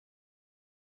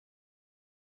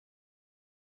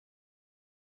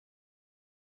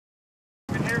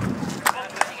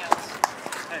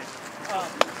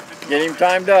Get him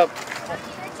timed up.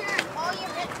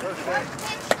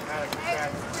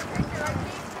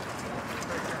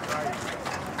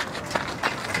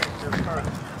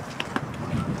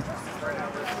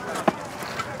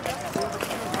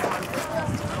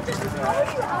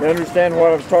 You understand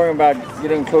what I was talking about,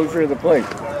 getting closer to the plate.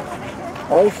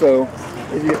 Also,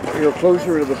 if you're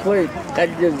closer to the plate,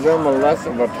 that gives them a less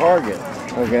of a target,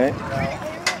 okay?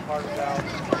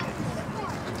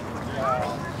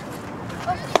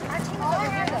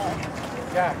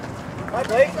 Yeah. My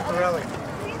plate? Really?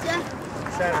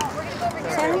 Center.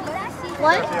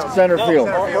 What? Center field.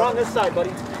 We're on this side,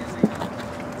 buddy.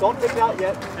 Don't pick out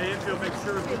yet. Hey, infield, make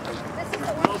sure your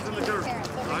gloves in the dirt,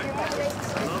 right? Gloves in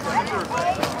the dirt.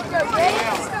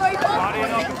 Body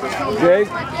up. Jake?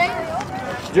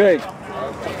 Jake?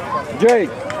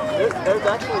 Jake? There's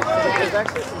actually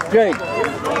some... Jake?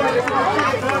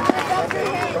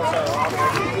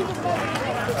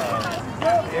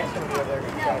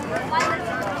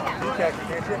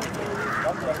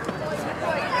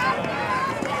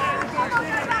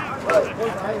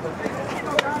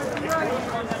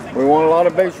 We want a lot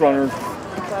of base runners.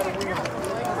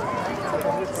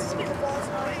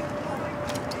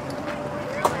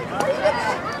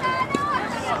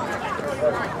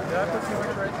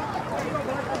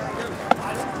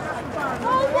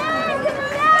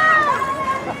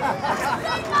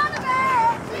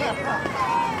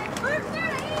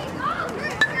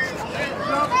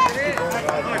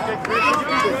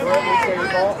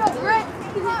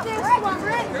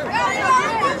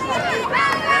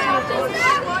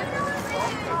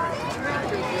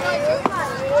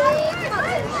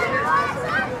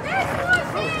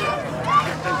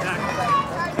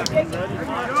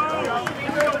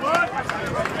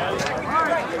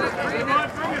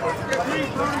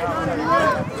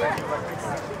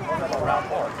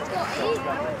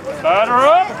 Batter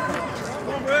up.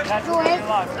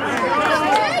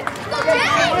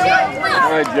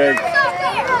 All right, Jake.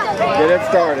 Get it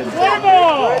started.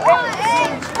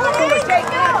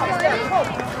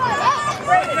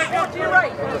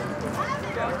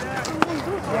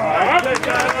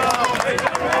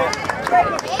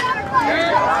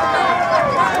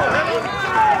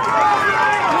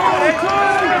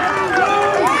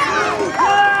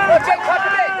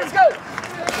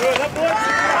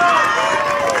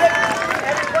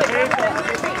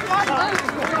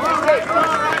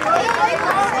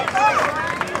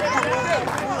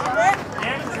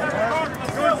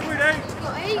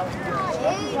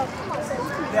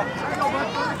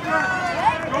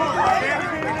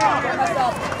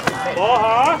 Ball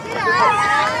high.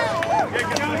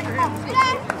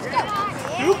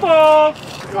 Two balls.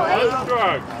 One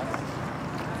strike.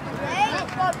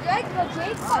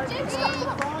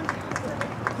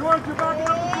 George, you're back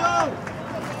up to go.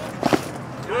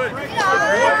 Good.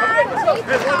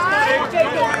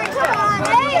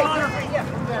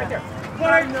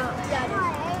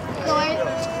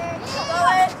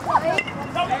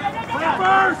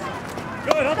 First.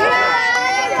 Good.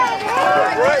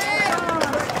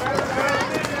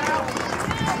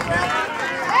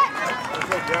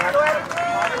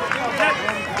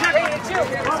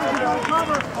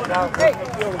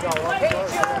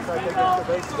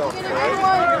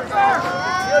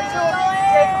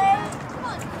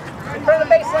 Turn the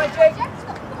baseline, Jake.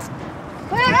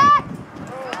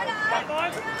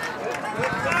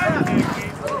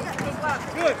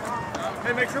 Good.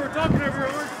 Hey, make sure we're talking over here.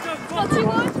 Come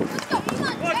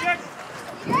on, Jack.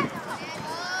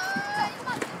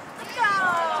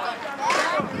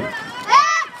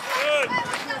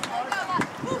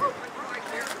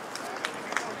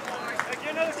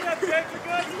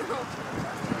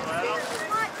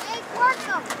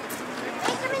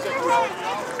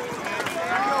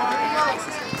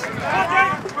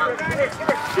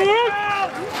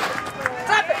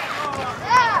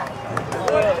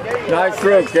 Nice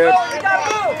throw, kid. You gotta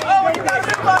move! Oh, you gotta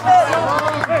move on this!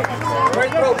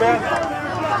 Great throw, Ben.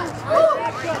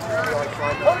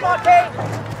 Hold on, Kate!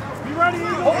 Be ready,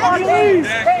 Eagle. Hold on, Kate!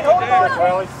 Kate, hold on!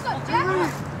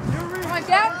 Come on,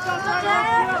 Jack!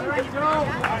 There you go.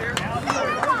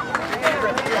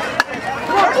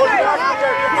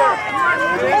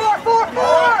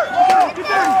 Four!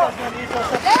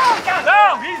 No,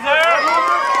 he's there.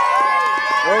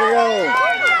 Way to go.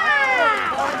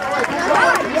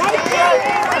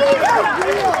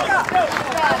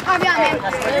 Harvey on, man.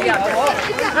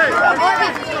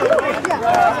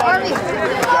 Harvey.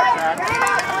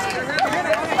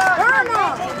 Come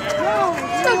on.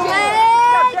 Let's go,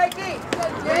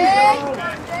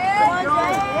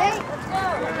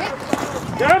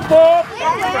 Tempo.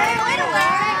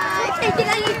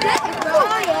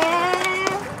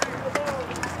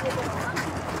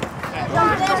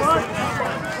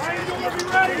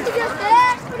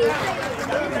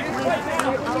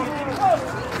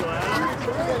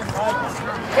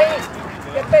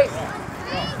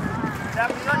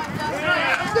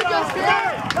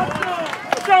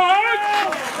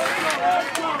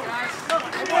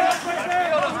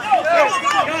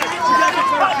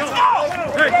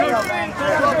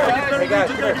 Hey guys,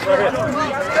 come here.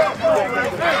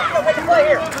 Make a play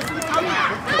here.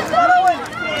 Come on, Owen.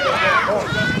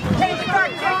 Kane, get back.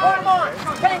 Kane, put him on.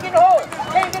 Kane, get in the hole.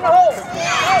 Kane, get in the hole.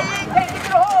 Hey, Kane, get in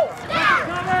the hole.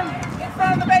 Get in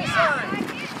front of the baseline.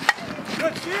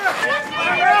 Good cheer.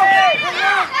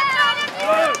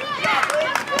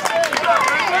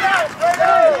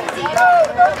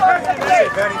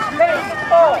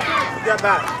 Get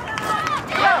back.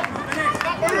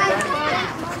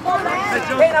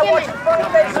 Kane, I want you in front of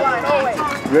the baseline, always.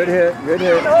 Good hit, good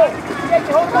hit. Hold. Jake,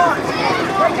 hold him on.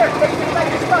 Right there. Take it back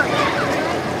to the front.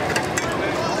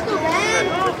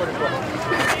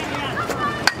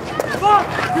 Come on.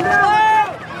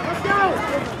 Let's go.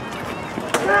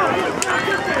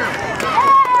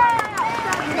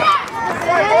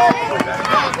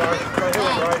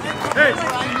 Hey,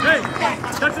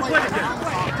 touch the plate again.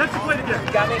 Touch the plate again.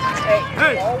 You got me.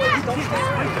 Hey, always don't stand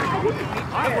right there.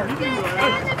 You can do it.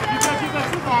 You got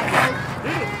football.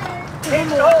 Keep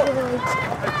the hole.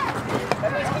 That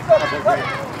means keep going. Keep going.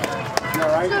 You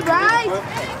alright? Good, right?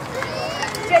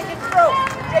 Jake, get the throw.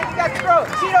 Jake, you got the throw.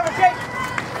 See it over, Jake.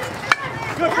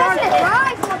 Good That's it,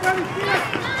 right? Come on, Benny.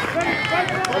 That's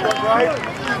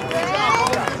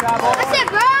it,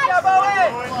 right? Job,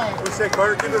 Owen. What do you say,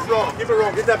 Carter? Keep this roll. Keep it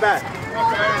rolling. Get that back.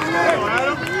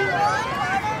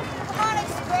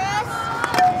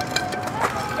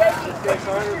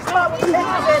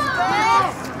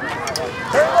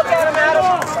 Turn, look at him, Adam.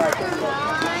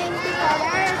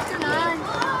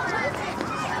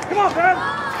 Come on, Ben.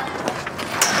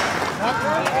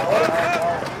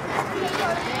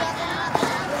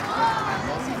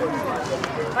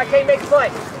 I can't make a play.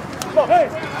 Come on. Hey.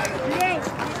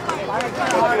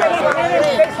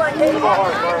 Baseline, Katie.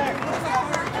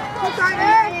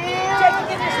 Jake, you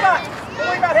get your spot. Don't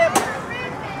worry about him.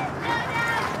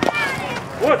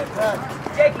 What?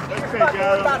 Jake, you get your spot. Don't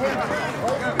worry about him.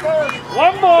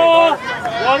 One more.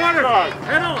 One under.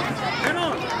 Head on. Head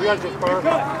on. You guys just fire.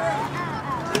 Back.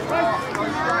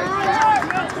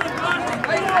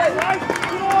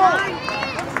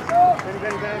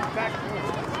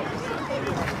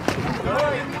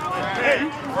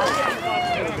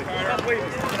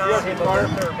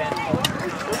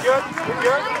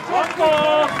 One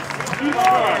more. Two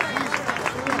more.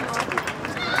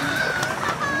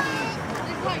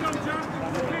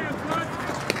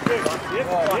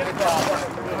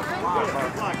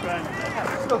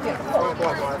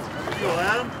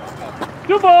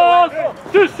 Two balls,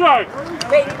 two strikes.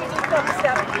 Hey, you can just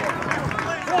step.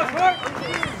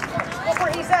 Look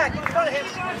where he's at. Get in front of him.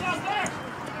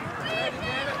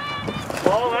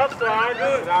 Ball outside.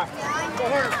 Good.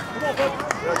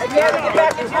 Hey, Gavin, get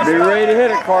back into your Be spot. ready to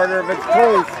hit it, Carter, if it's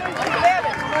close.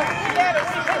 Gavin, when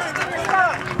you pitch, get your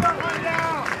spot.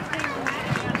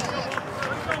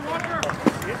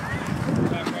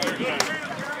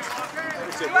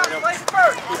 Two out, play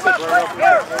first. Two out, play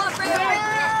first.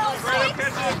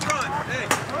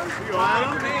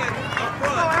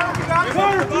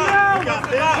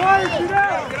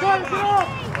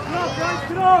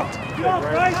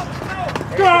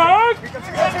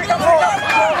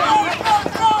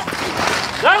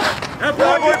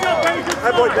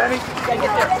 Hey, boy, Benny.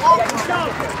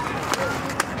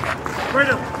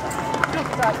 Fredo.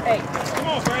 Hey. Come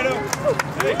on, Fredo.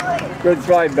 Good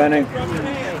slide, Benny.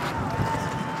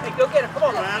 Hey, go get him. Come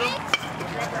on.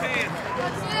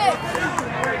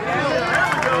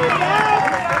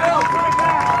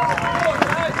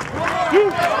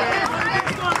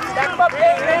 Stack him up,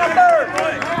 Kane. Man on third.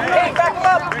 Kane, back him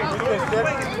up.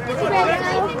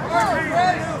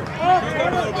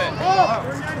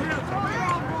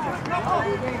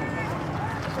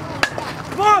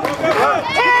 Come on.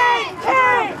 Kane!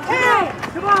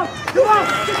 Come on.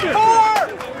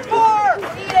 Four!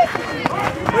 Eat it!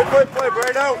 Play,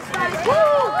 Brado.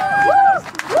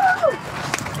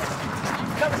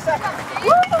 Come a second.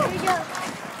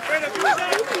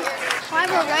 Five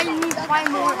more, right? You need five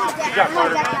more. Good job,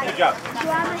 Carter. Good job.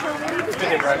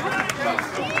 Finish it, right?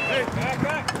 Hey,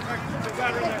 back.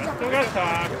 Still got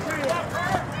time.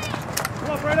 Come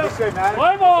on, Fredo. Good, man.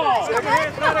 One more. Come on.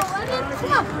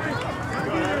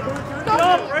 Come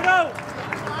on, Fredo.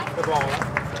 The ball.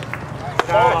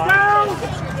 Down.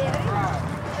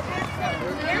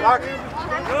 Lock.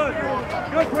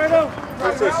 Good, Fredo.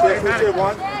 Let's say six. We say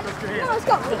one. Let's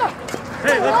go.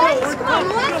 Hey, let's go. Come on,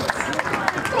 Lewis.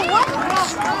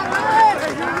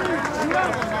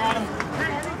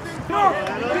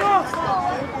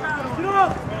 Get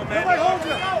off. Nobody hold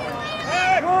you.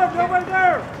 Good, nobody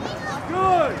there.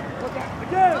 Good.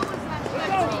 Again. Let's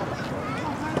go.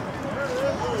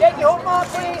 Jake, you hold him on,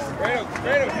 please. There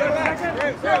you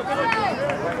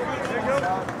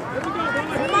go.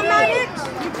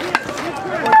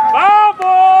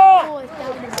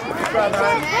 Come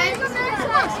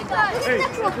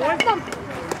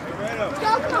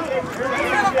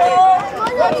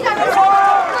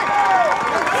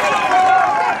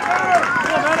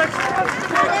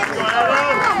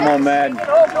on, Mad.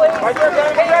 Right there,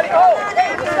 get ready, hold.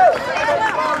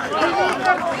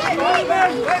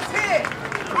 Let's hit.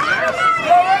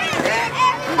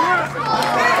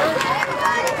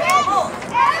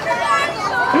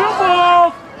 Two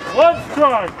balls, one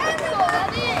strike.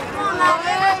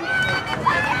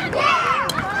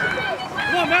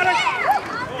 Come on, Maddox.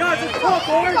 Guys, it's tough,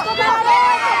 boys.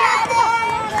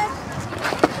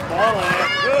 Ball in.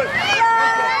 Good.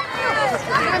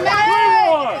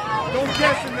 Don't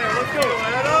guess in there. Let's go.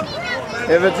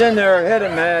 If it's in there, hit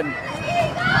it, Mad.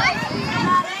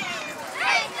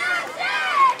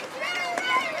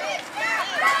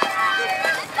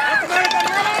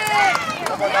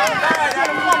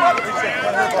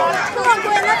 Come on,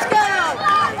 Gwen, let's go.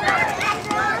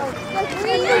 Let's go.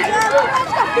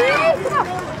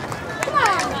 Come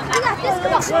on, we got this.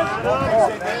 Come on. Come on, let's win.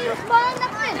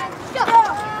 Go.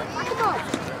 Come on.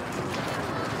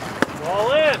 Ball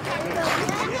in.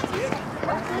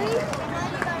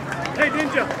 Hey,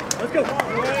 Ninja, let's go.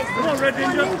 Come on, Red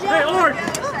Ninja. Hey, Art,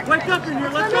 wake up in here.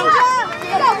 Let's go.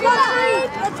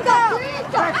 Let's go.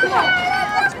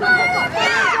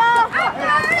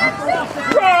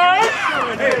 Right.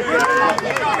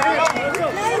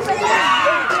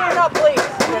 Stand up, please.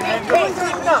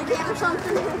 Stand up.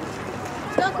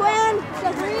 Go, Gwen. Let's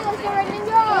go, Red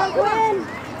Ninja. Go, Gwen.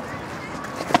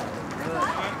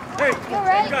 Hey, You're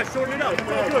right. you guys, shorten it up. Good.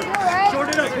 You're right.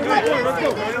 Shorten it up. Good. Let's go.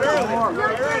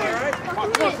 Come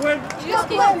on, Quinn. Just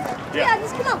Gwen. Yeah,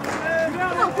 just come on.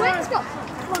 Come on, Gwen. Let's go.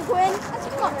 Come on, Gwen. Let's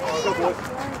come on.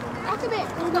 Back a bit.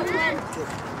 Let's go, Gwen.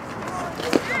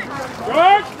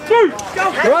 Right, shoot. Go.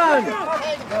 Run!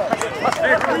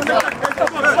 Hey, come on.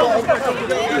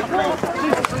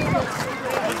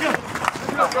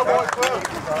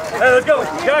 Hey, let's go.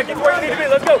 You gotta get where you need to be.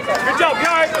 Let's go. Good job. You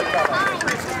all right?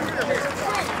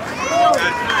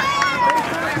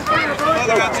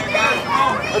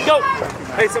 Let's go.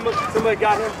 Hey, somebody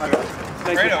got him?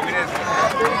 Thank you.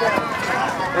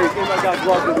 Hey, somebody got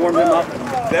gloves to warm him up.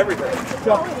 Everything.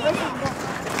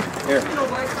 Here.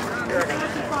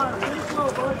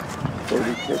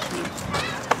 30 pitches.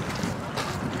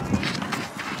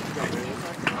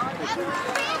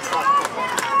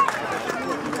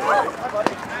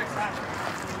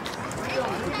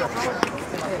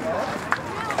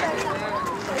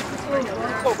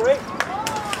 Go, Bray.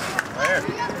 Right here.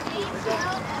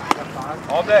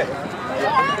 All day.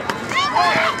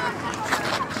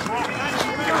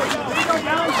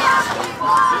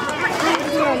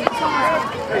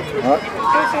 What?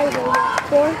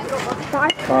 4,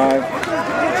 5. 5.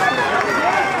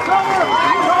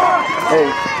 Hey,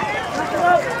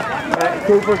 Matt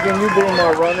Cooper, can you be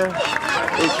my runner?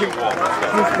 Is she's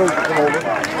supposed to come over?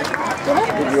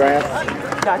 Did you ask?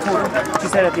 Yeah, I told her. She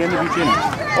said at the end of each inning.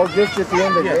 Oh, just at the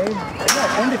end of the game?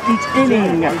 Yeah, end of each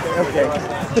inning. Okay.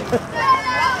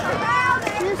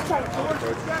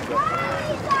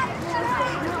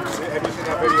 Have you seen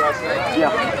that video I sent?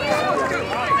 Yeah.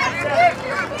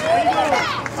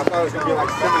 I thought it was going to be like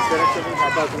semi-sedative. I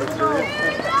thought it was going to be serious.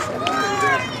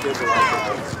 Kids are like,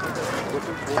 what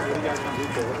do you guys want to do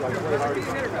to look like play hard?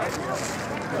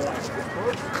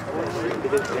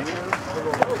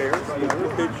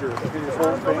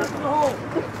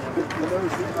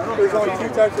 There's only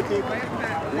two types of people,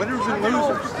 winners and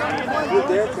losers. What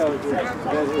their coach is that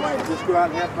it's just go out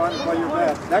and have fun and play your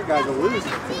best. That guy's a loser.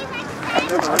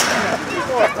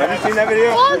 Have you seen that video?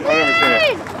 I've never seen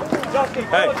it.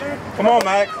 Hey, come on,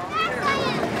 Max.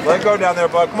 Let it go down there,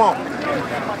 bud. Come on.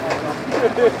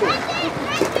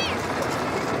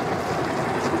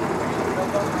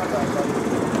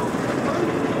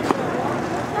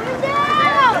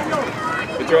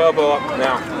 Get your elbow up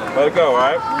now. Let it go, all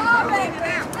right?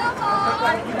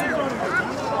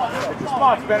 Get your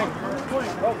spots, Benny.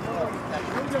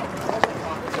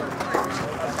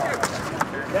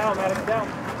 Down, Maddox, down.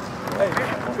 Hey,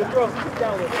 good throw. Get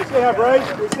down with it. We still have Ray.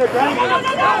 We still have Ray.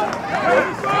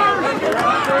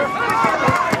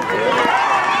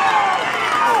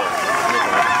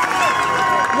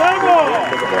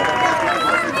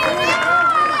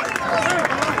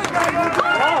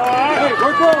 Hey,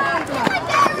 work well.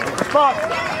 Spot.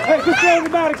 Hey, good throw in the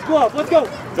Maddox glove. Let's go.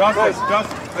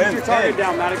 Justin. Get your target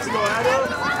down, Maddox.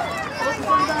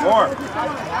 More.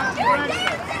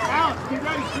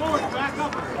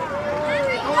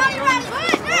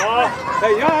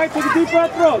 Hey, you all right? Take a deep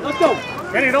breath, throw. Let's go.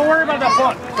 Kenny, don't worry about that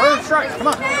bunt. Third and strike. Come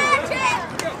on.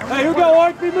 Hey, here we go,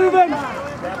 Art. Be moving.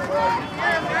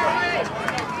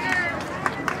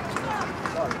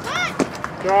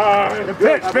 Good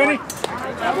pitch, Benny.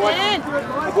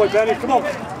 Good boy, Benny. Come on.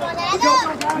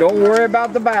 Don't worry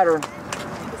about the batter.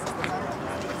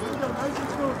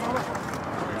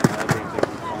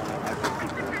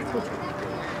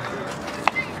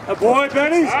 Good boy,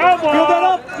 Benny. Fill that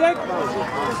up, Jake.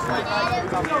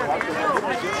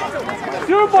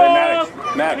 Two balls.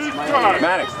 Maddox,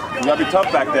 you gotta be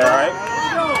tough back there, all right?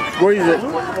 Squeeze it.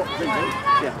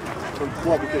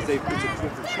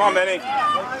 Come on, Benny.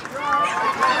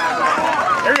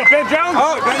 There you go, Ben Jones.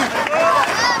 Oh, Benny.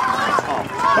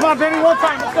 Come on, Benny, one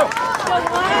time. Let's go.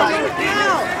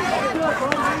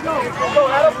 Go,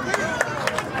 Adam.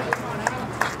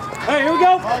 Hey, here we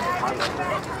go.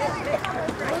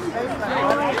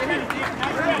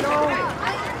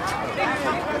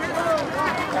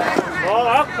 Ball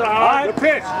outside. All right, good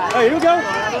pitch. Hey, here we go.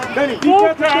 Benny,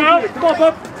 defense. Come on,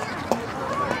 bub.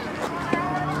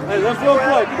 Hey, let's go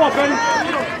play. Come on, Benny.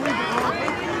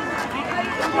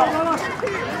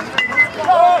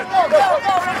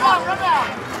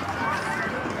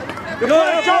 Good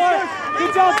job,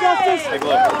 good job, Justice. Hey,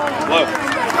 Glow.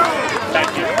 Thank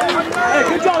you. Hey,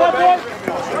 good job, that boy.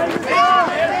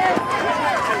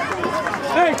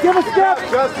 Hey, give a step.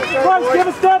 Bryce, give a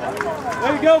step.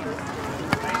 There you go.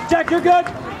 Jack, you're good.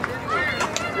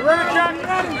 You're ready, Jack.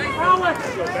 Alex.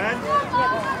 Go, Ben.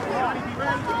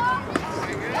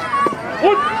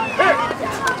 One, hit.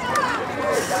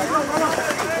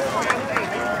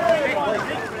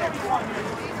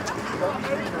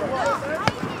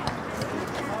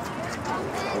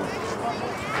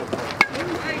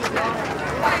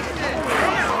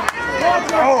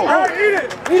 Oh, eat it.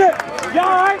 Eat it. You all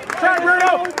right? Jack,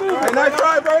 Bruno. Hey, nice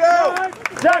try, Bruno.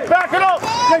 Jack, back it up.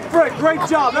 Jake Frick, great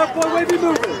job. That boy may be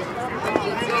moving.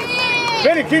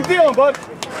 Benny, keep dealing, bud.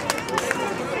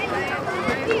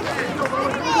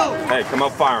 Hey, come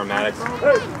up firing, Maddox.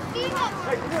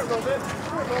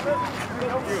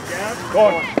 Go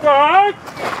on. Right.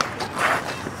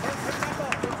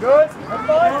 Good. Come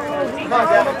on,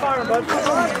 Dad. I'm firing, bud.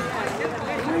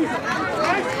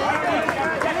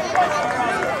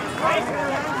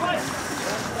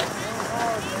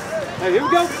 Hey, here we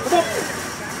go. Come on.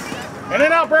 In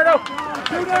and out, Berto.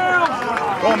 Two down.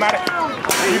 Go on, Maddox.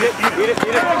 Eat it.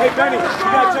 Hey, Benny, you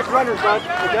gotta check runners, bud.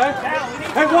 Okay?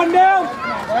 Hey, one down.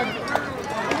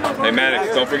 Hey,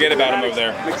 Maddox, don't forget about him over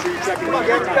there. Make sure you check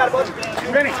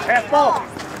it. Benny, half ball.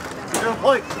 You're on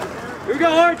plate. Here we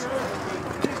go, Arch.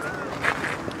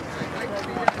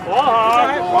 Ball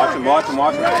high. Watch him.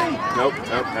 Nope,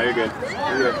 now you're good.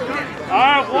 All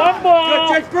right, one ball.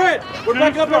 Good, Jake Britt. We're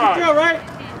back up every drill, right?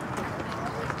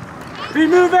 Be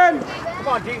moving. Come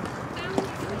on, D.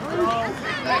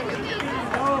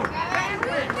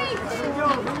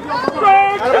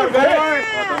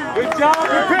 Good job.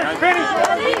 Good pitch, Benny.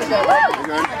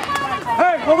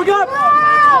 Hey, what we got?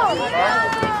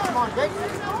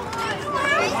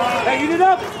 Hey, eat it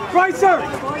up. Brycer.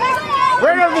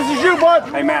 Berto, this is you, bud.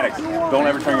 Hey, Maddox, don't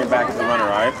ever turn your back as a runner, all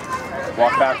right?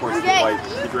 Walk backwards to the plate.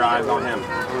 Keep your eyes on him.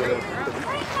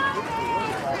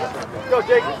 Go,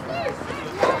 Jake.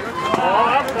 Ball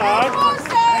outside.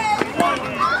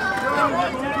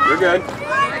 You're good.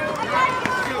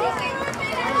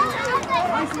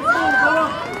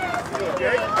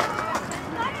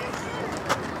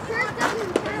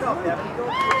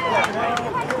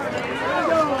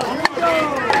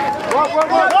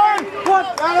 What?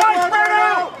 Nice,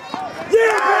 Brano!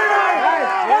 Yeah, Brano!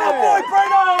 Oh, boy,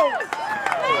 Brano!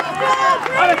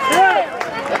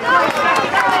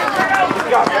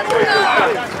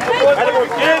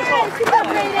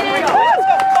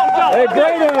 Hey,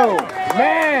 Brado!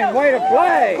 Man, way to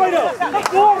play! Brano!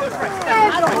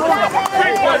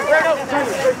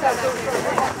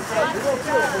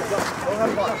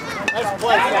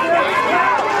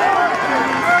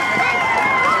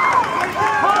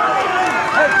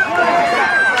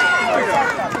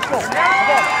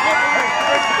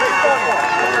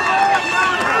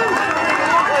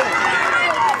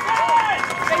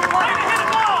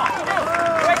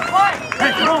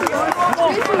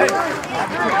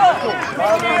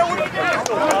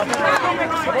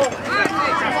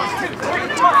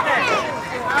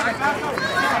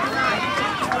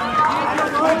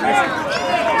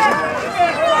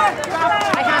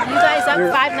 I have you guys up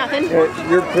 5-0.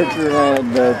 Your pitcher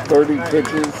had 30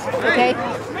 pitches, Okay.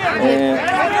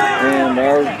 and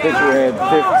our pitcher had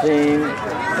 15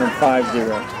 and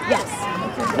 5-0. Yes.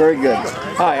 Very good.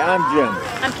 Hi, I'm Jim.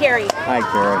 I'm Carrie. Hi,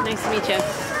 Carrie. Nice to meet you.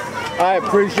 I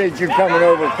appreciate you coming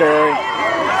over, Carrie.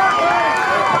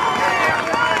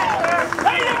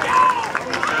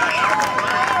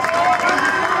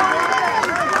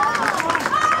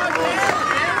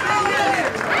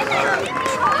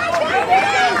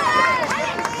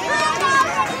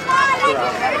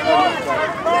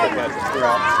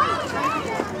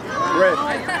 Red.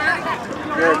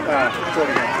 Jared,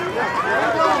 sorting out.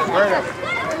 Right up.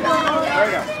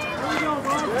 Right up.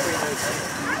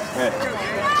 Hey.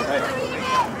 Hey.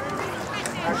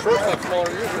 Shortstop's smaller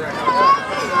than yours right now.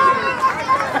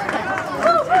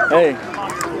 Hey,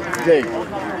 Jake.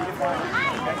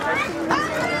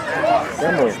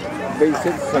 Remember, base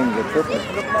hit swings are tripping.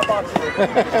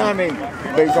 I mean,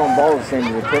 base on ball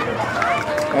swings are tripping.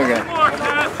 Okay.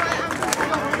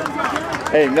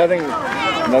 Hey, nothing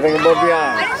above the I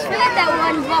eye. just read that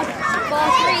one ball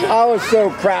three. I was so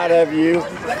proud of you.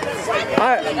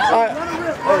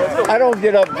 I don't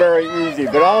get up very easy,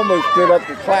 but I almost stood up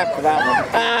to clap for that one.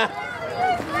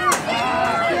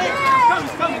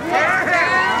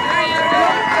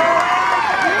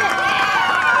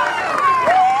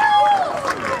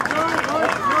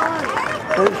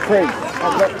 Where's Trace?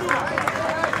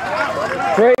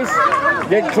 Trace,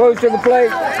 get close to the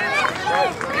plate.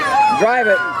 Drive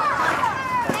it.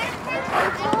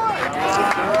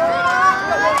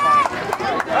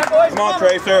 Come on,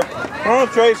 Tracer. Come on,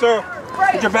 Tracer.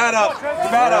 Get your bat up. Get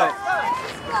your bat up.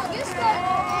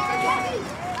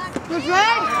 Good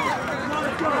red.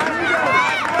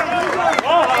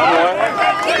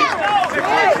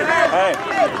 Hey,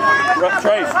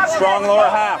 Trace, strong lower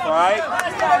half, all right?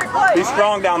 Be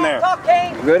strong down there.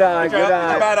 Good eye, Get your good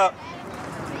eye. bat up.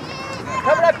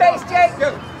 Cover that base, Jake.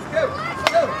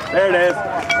 There it is.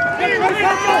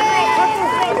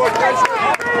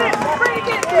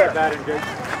 Batting, Jake.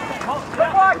 Watch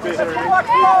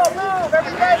the ball. Move.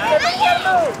 Everybody gotta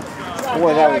move.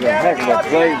 Boy, that was a heck of a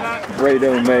play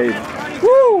Brado made.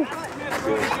 Woo!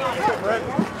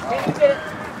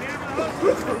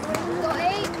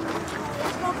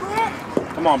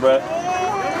 Come on, Brett.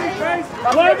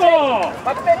 Play ball.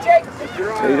 Up a bit, Jake.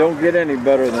 You don't get any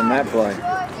better than that play.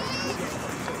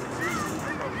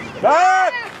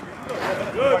 Back!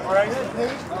 Good, Bryce.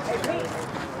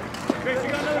 Chase, you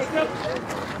got another step.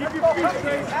 Keep your feet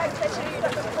straight.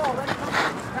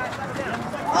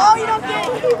 Oh, you don't get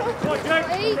it. Come on, Jake.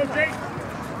 Go, Jake.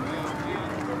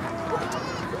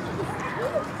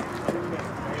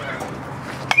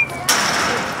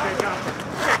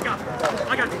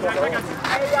 I got you, Jack. I got you.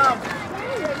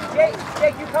 Hey,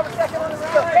 Jake, you cover second on the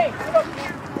field. Kane, come up.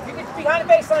 You get behind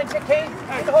the baseline, Jake. Kane,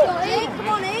 get the hole. Go 8, come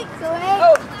on 8, go 8.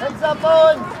 Oh, heads up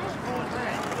on.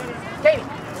 Kane,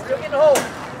 still get in the hole.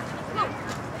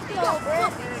 Go,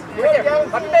 Brett. Right there.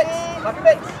 Up your mitts. Up your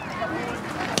mitts.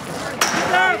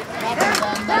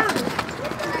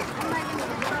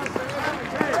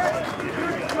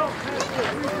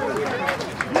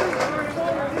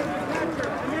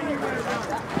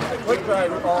 Quick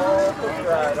ride, all quick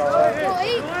ride, all right. Go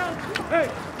 8. Hey,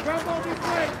 grab all this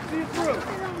way. See it through.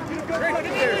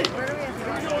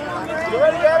 You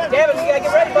ready, Gavin? Gavin, you gotta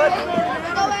get ready, bud.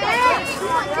 Go 8. Come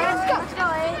on, let's go.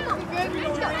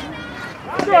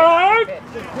 Let's go 8.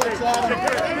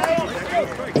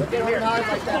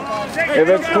 If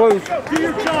it's close, Do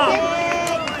your job.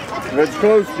 if it's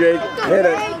close, Jake, hit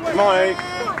it. Come on, Hank.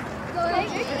 Go 8.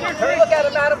 Turn, look at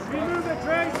him, Adam. Remove it,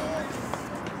 Trace.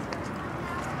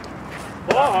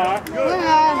 Ball high.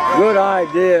 Good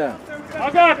idea. I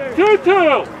got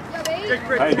 2-2.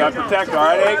 Hey, you got to protect, all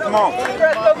right, Hank? Come on. Go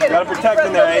get Got to it. protect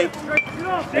in there, Hank.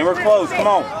 And we're close. Come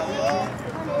on.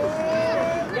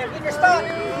 Get in your spot.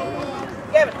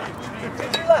 Gavin, to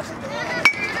your left.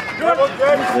 Nice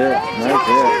hit, nice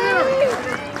hit.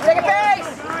 Take a base.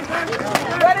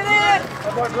 Let it in.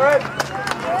 Come on, Brett.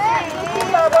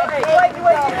 Play the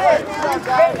way you did.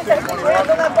 Kane, get your hands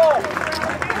on that ball.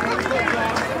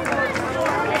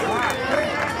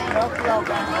 Come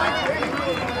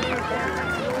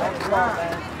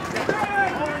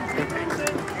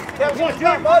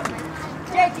on, bud.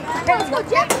 Jake, Let's go,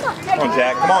 Jack. Come on. Come on,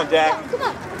 Jack. Come on, Jack. Come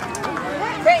on.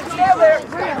 Kane, stay over there.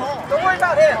 Don't worry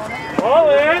about him. Ball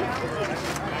in.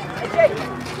 Hey, Jake,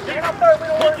 get up there. We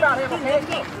don't worry about him, okay?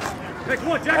 Hey,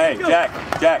 come on, Jack. Hey, let's go.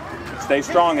 Jack. Stay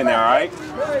strong in there, all right?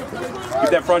 Keep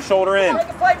that front shoulder in. Make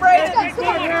a play, Brandon.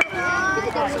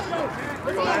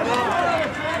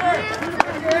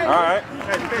 All right.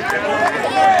 Hey,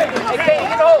 Kane,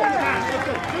 get a hold.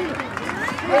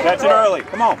 Catch it early.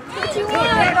 Come on.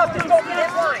 Stand up, just don't get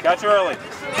his line. Catch it early.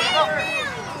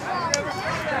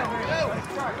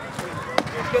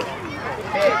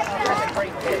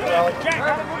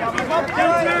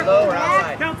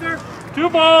 Counter. 2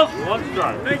 balls, 1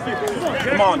 strike. Thank you.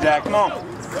 Come on, Jack. Come on, Jack.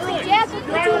 Come on. Jack, what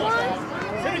do you want?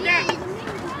 Hit it, Jack.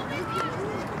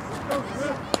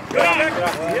 Good on.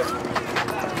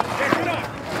 Jack, good on.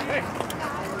 Hey.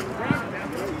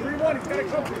 3-1, he's got to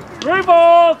come. 3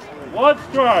 balls, 1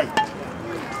 strike.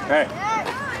 Hey.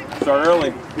 Start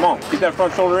early. Come on. Keep that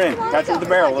front shoulder in. Catch it with the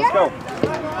barrel. Let's go.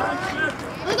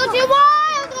 Let's go,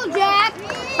 T-Y! Let's go, Jack!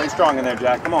 Stay strong in there,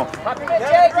 Jack. Come on. Pop your mid,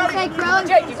 Jake. Thank you,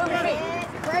 Jake, you move your feet.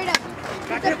 Right up.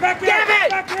 Back here. Get him in!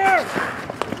 Back here.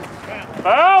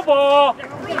 Foul ball.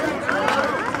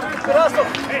 Good hustle.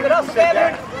 Good hustle,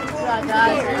 Gavin.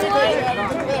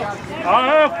 I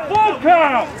have full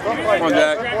count. Come on,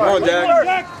 Jack. Come on, Jack.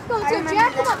 Go,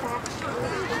 Jack, come on.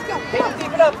 Can't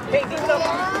keep it up. Can't keep it up.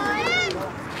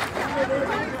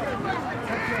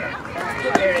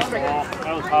 There it is. Straight.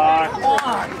 That was high.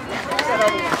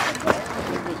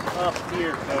 Up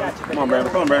here, coach. Come on,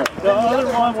 Brammer. Come on, Brammer. The other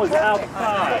one was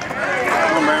outside.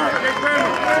 Come on, Brammer.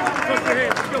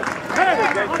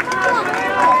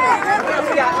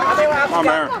 Come on,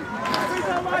 Brammer.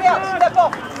 Step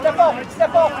off. Step off.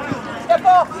 Step off. Step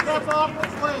off.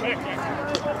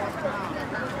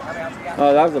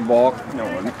 Oh, that was a balk. No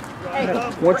one.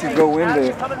 Once you go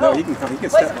into, No, he can come. He can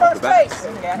Place step the off the first back. base.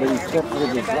 but he stepped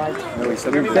with his right. No, he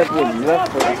stepped He with his stepped with his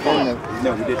left foot. It's on the, No,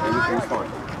 he didn't. He was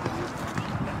fine.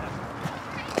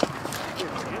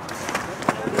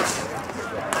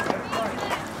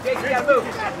 Jake, you gotta move.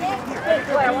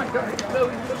 Play, I want you to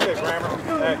move. Okay, Grammer.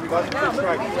 Hey, you got the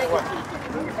strike.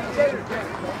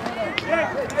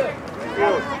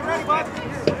 What?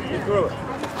 You threw it.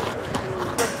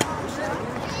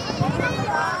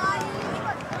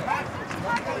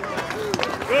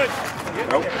 Good.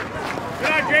 Nope.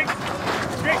 Good on, Jake.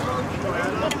 Jake.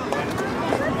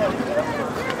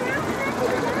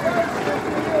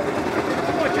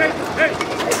 Come on, Jake. Hey.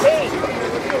 Hey,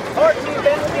 hard to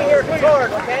Ben will be here if it's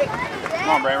hard, okay? Come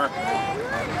on, Brammer.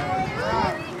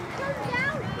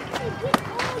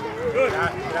 Good.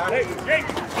 Hey, Jake.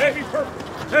 Hey, be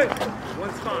perfect. Hey.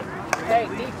 One spot. Hey,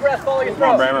 deep breath, follow your Come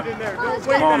on, throat. Brammer.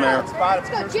 Come on, man. Spot it.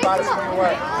 Spot it. Swing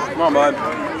away. Come on, bud.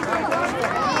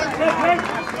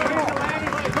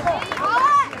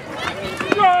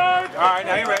 All right,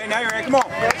 now you're ready. Now you're ready. Come on.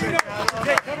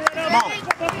 Come on.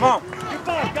 Come on.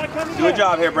 Do a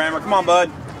job here, Brammer. Come on,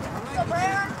 bud. Come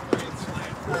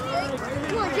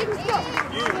on, Jake, let's go.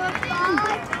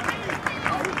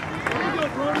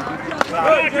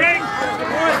 Good, Jake.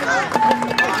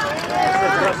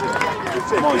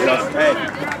 Come on, Justin. Hey.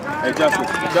 Hey, Justin.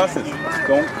 Justin,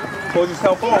 don't close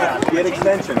yourself off. Get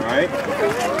extension, all right?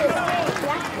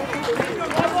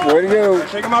 way to go.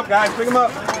 Pick him up, guys. Pick him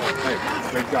up. Hey,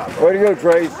 great job. Way to go,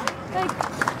 Trace.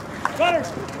 Cutter.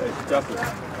 Hey, Justin.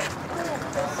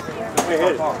 Hey,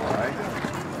 hit it.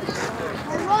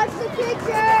 Watch the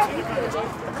picture.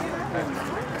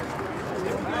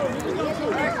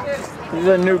 Is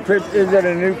that a new pitch? Is that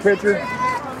a new pitcher?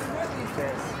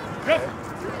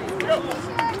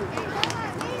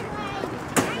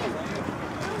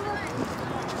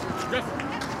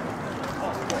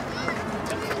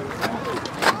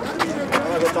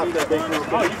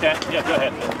 Oh, you can. Yeah, go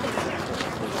ahead.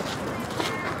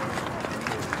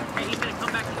 He's going to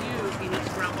come back to you if he hits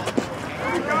ground ball.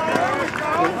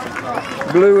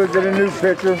 Blue, is it a new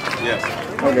pitcher? Yes.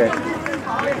 Okay.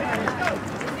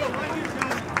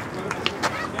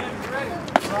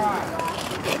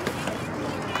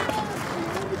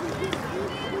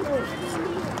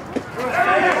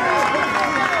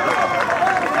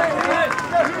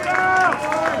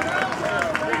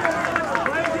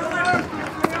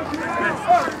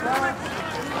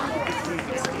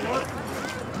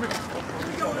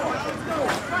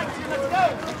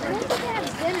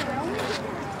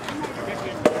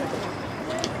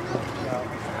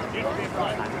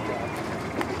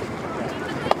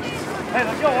 Hey,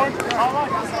 let's go, Orange. All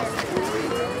right.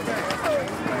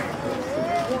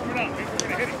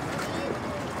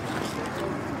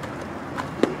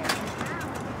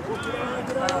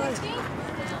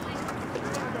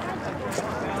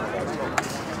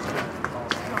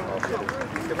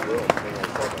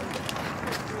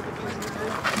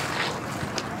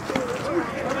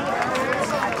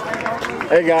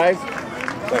 Hey guys,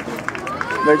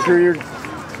 make sure you're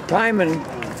timing.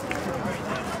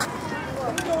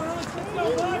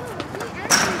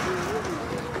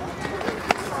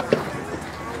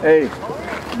 Hey,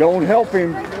 don't help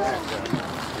him.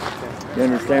 You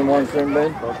understand what I'm saying,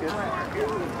 Ben?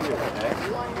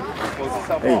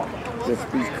 Hey,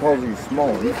 just because he's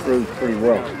small, he throws pretty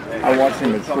well. I watched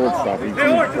him at shortstop. He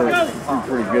threw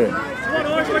pretty good.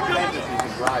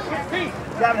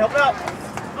 Gavin, help out.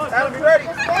 Adam, you ready?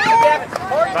 Gavin,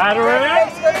 hard. Batter in.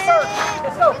 Let's go to first.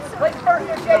 Let's go. Play first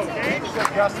here, Jason.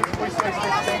 Justin, please stay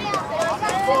 16.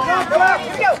 Come out.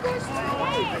 Here we go.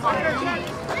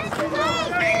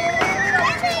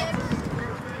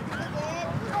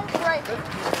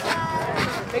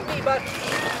 Big knee, bud.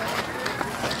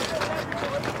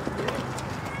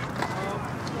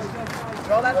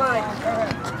 Draw that line.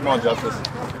 Come on, Justice.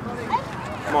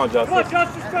 Come on, Justice. Come on,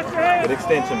 Justice, stretch your hands. Good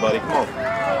extension, buddy. Come on.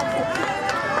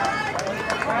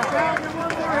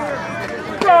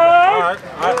 All right.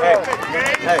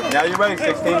 Hey, now you're ready,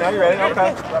 16. Now you're ready.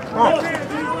 Okay. Come on.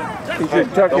 You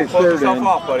should tuck Don't his close shirt yourself in.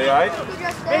 off, buddy, all right?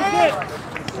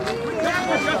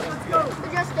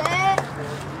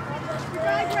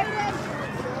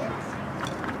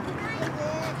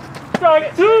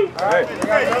 Strike two. Hey,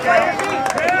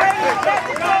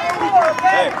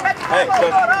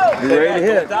 You ready to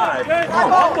hit? Dive.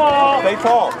 Come on. Stay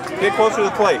tall. Get closer to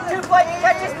the plate. Two plate,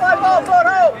 catch this fly ball, throw it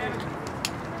home.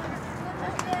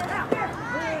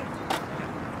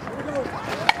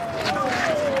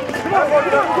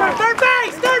 Third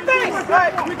base, third base. All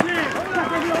right. Ian,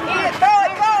 throw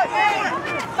it, Ian.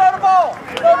 Throw the ball,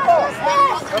 throw the ball.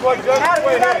 Adam,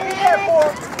 you gotta be there for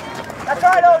him. That's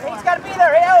right, Oak. He's gotta be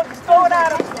there. Hey, Oak, just throw it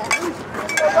at him. Go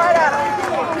right at him.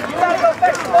 You gotta go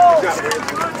fetch the ball.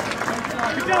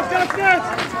 Good job, Justice.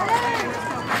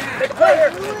 Take a play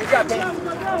here. Good job, Benny.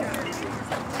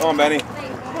 Come on, Benny.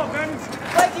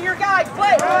 Play to your guys,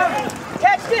 play.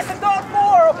 Catch this and go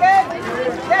four, okay?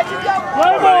 Catch it, go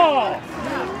Play four. ball.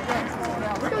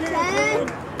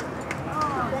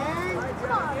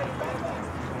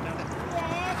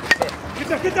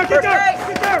 Get there. First base.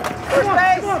 First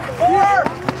base. Four.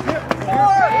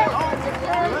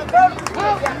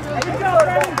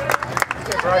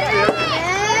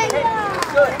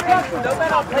 Good. No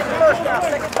man off. Take the first now.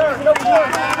 Second, third. No more.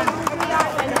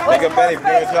 Take it, Benny.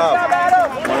 Good job.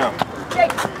 Wow.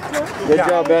 Good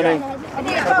job, Benny.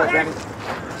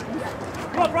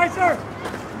 Come on, Bryce, sir.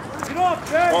 Get off,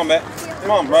 Jay. Come on, Ben.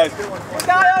 Come on, Bryce. Good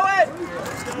guy, Owen.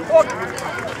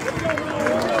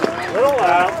 Little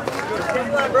out.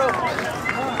 Bro.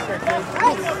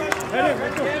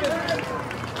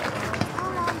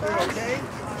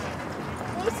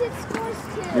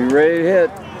 You ready to hit?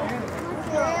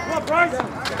 Come on, Bryce.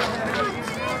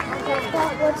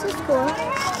 What's the score?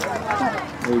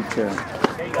 8-10.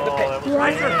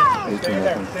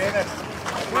 8-0.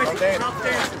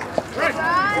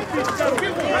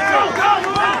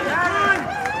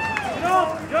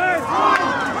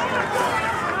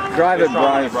 Drive it,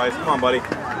 Bryce. Bryce. Come on, buddy.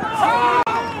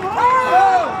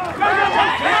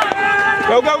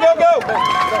 Go, go, go, go!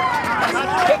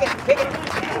 Kick it.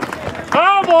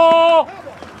 Foul ball.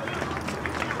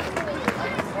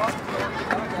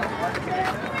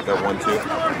 Is that 1-2?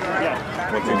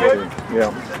 Yeah. 1-2 good?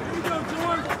 Yeah.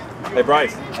 Hey,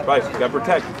 Bryce, you gotta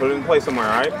protect. Put it in place somewhere,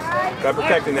 all right? Gotta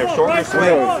protect in there. Shorten your swing.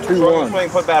 No, Shorten your 2-1. swing,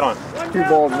 put that on. 2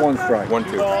 balls, 1 strike.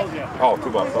 1-2. Oh, 2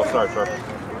 balls. Oh, sorry, sir.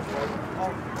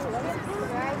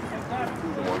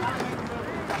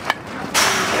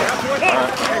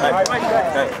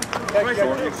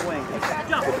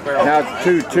 Now it's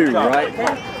 2-2, right?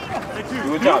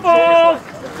 Do a job.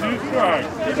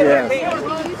 Yeah.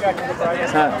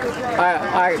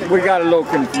 We got a little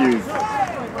confused.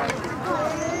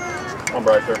 Come on,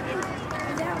 Bryce, sir.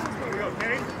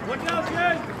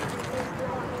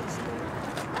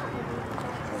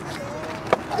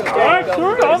 Strike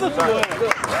three on the swing.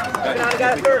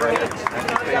 Got a third.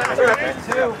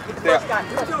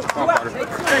 Come on, Carter. Pick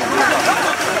him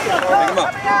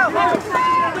up.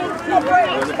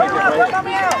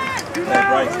 Hey,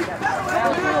 Bryce.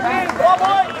 Come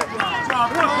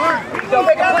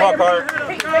on, Carter.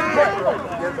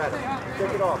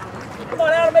 Come on,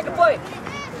 Adam, make a play.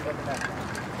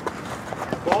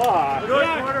 Ball. Good,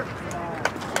 Carter.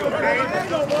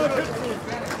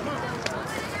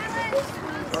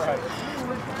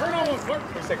 Turn on one, Clark.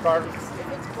 You say Carter.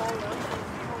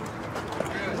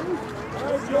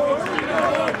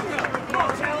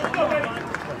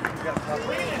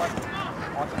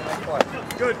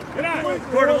 Good. Get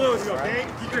out. Gordon Lewis, okay?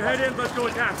 Keep your head in. Let's go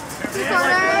attack. You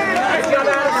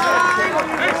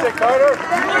say Carter.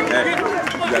 Hey, you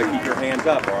gotta keep your hands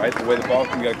up, all right? The way the ball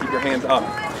comes, you gotta keep your hands up.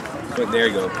 So there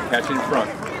you go. Catch it in front.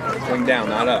 Swing down,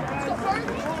 not up.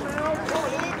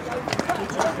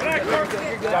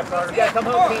 You gotta come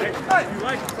home, Kane. You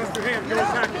like it, trust your hand. Go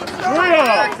attack it.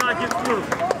 Side gets through.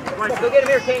 Right. Go get him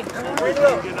here, Kane. Where's the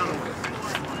road?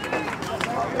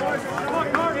 Come on,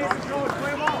 Carter. Go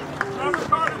play them all. Robert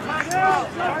Carter, pass it out.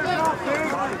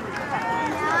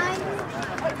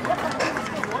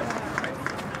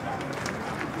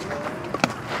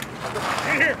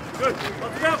 Here. Good.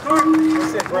 Let's go,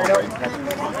 Carter.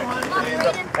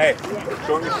 Hey,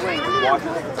 shorten your swing. Watch it.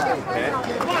 Okay?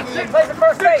 Play for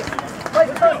first base. Play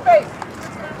for first base.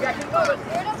 Yeah, keep moving.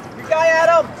 Your guy,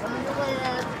 Adam.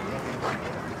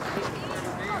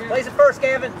 Plays it first,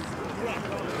 Gavin.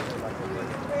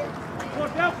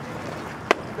 Look up.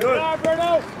 Good.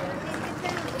 Alberto.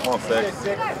 Come on, 6.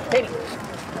 Kenny.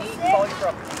 Ball you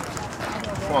from.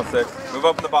 Come on, 6. Move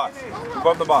up in the box. Move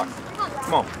up in the box.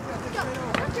 Come on.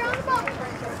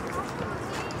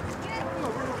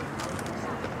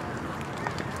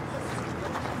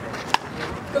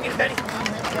 Go get it, Benny.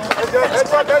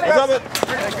 Heads up it.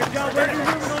 Good job, Brady.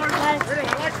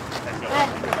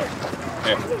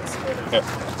 Here.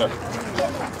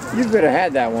 You could have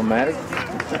had that one, Maddie.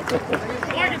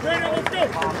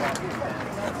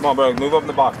 Come on, bro. Move up in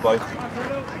the box, buddy.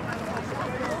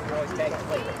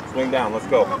 Swing down. Let's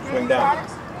go. Swing down.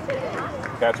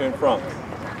 Catch her in front.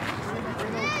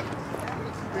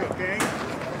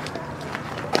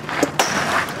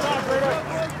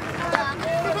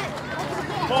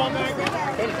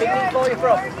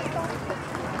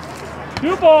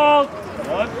 Two balls.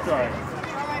 One strike.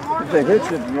 If they hit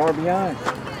you, it's more behind.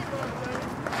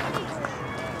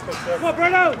 Come on,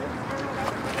 Breno.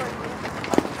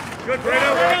 Good,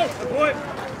 Breno. Good boy.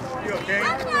 You okay?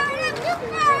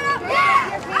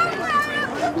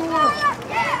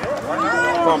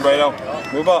 Come on, Brado.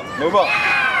 Move up. Move up.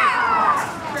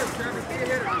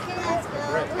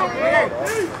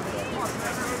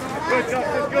 Good,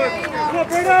 Justin. Good. Come on,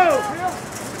 Breno.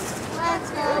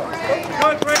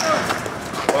 Good, Breno.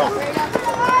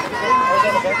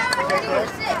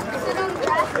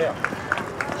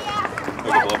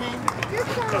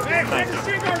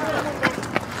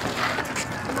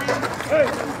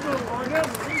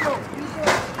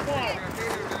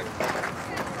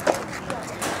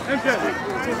 MJ, put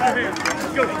your hands.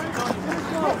 Let's go.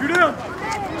 You're down.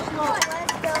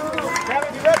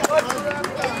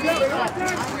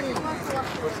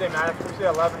 What's say, Matt? What's say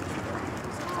 11?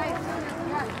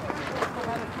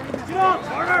 Get up,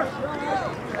 Carter.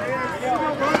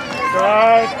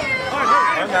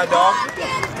 And that dog.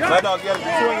 That dog, you got to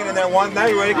be swinging in there one. Now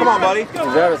you're ready. Come on, buddy. Is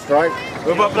that a strike?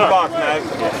 Move up in the box, Max.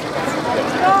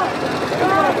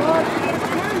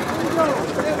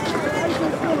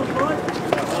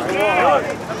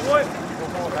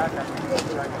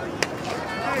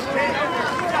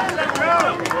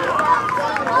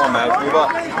 Come on, Max. Move up.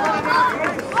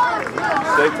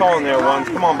 Stay tall in there, ones.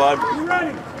 Come on, bud.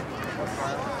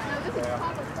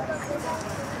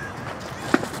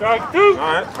 Strike two. All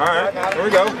right. Here we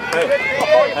go. Hey,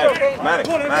 Maddie.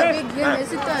 Big Jim,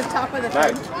 is it the top of the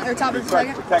third? Or top of the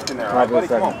second? Protecting there, all Top right, of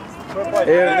the buddy? Come second. on.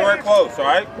 Anywhere close, all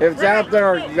right? If it's out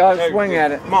there, you got to swing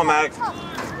at it. Come on, Max.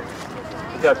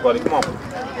 Yes, buddy. Come on.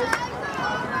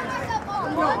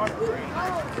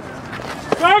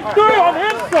 Strike two on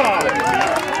his side.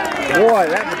 Boy,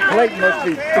 that plate must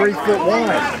be 3 foot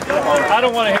wide. I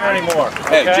don't want to hear anymore.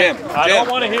 Hey, okay? Jim. I don't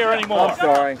want to hear anymore. I'm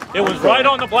sorry. It was right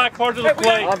on the black part of the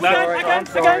plate. I'm sorry. I'm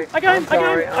sorry. I'm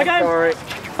sorry. I'm sorry.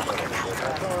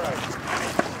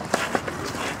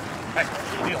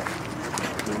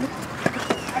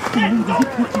 I'm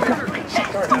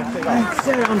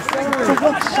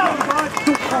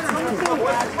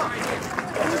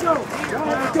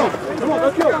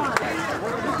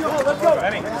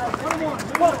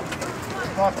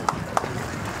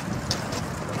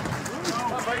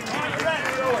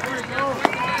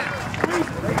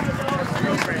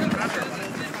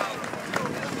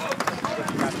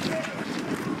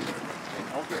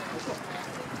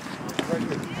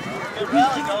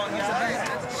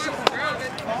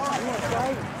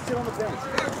Sit on the bench.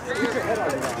 Keep your head on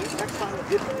the ground. Next time you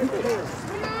get it.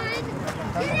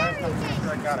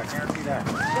 I got it. Guarantee that.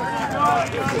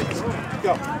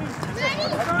 Go.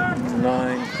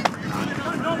 9.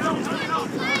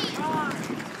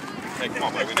 Hey, come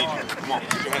on, buddy. We need you. Come on.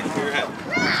 Put your head. Clear your head.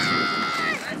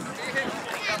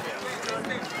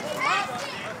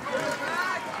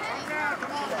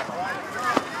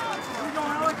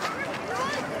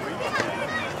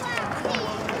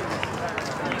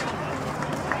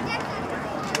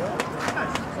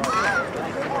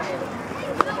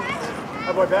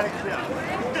 Hi, boy, Benny.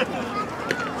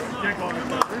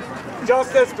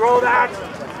 Justice, throw that.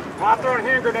 Not throwing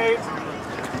hand grenades.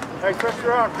 Hey, twist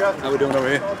your arm, Justice. How we doing over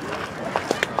here?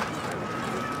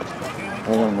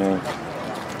 Hold on, man.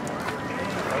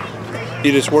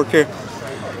 You just work here?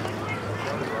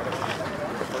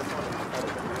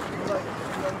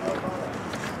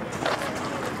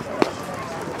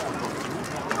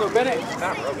 So, Benny,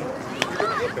 not really. You're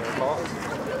going to get bad calls.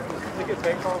 You get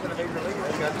bad calls in a major league, you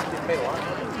guys get paid a lot.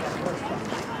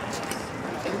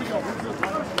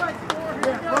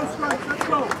 Yeah, close strike, let's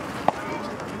go.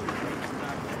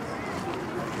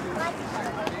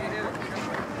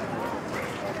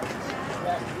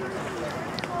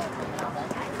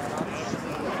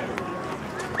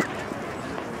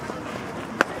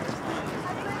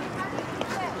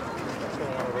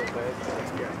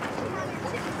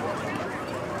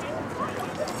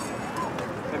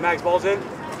 Hey, Max, ball's in.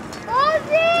 Ball's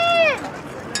in!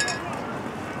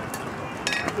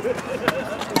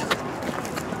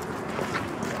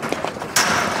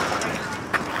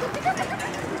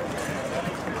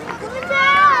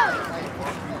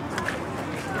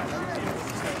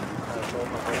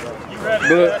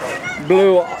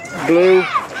 Blue.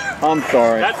 I'm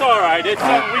sorry. That's all right. It's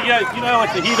we get, you know,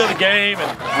 it's the heat of the game,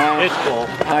 and it's cool.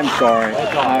 I'm sorry.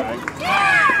 It's all right.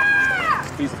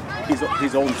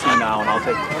 He's old and senile, and I'll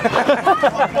take it.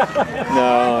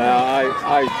 No,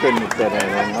 I couldn't have said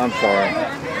anything. I'm sorry.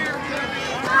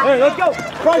 Hey, let's go.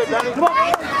 Bryson, come on.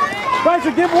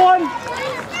 Bryson, give one.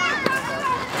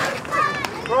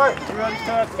 Right. You ready,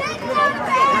 Pat? Keep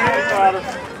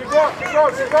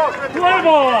going. Play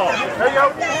ball. There you go.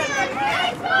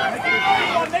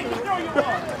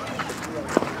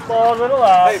 Ball a little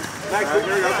out. Hey, Max, here we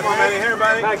go. Come on, Benny. Here,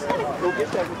 buddy. Max, go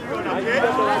get that.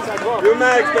 Do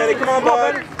Max, Benny. Come on,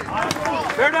 bud.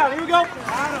 Bear down. Here we go.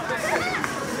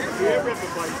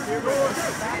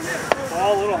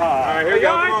 Ball a little high. All right, here we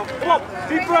go. Come on. Come on.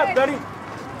 Deep breath, Benny.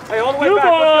 Hey, all the way Two back.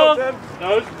 balls. Let's go,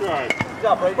 No strike. Good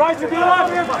job, Bryson, get alive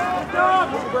here. Good job.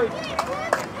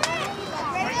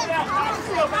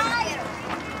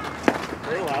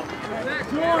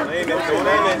 Don't aim it.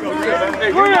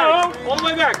 Hey, here we go. All the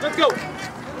way back. Let's go.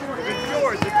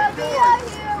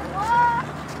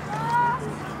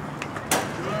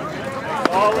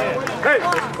 All in. Hey,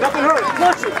 nothing hurts.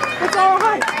 Flush it. It's all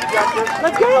right.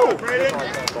 Let's go.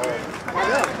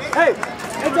 Hey,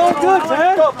 it's all good,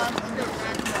 man.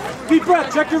 Deep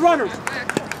breath. Check your runners.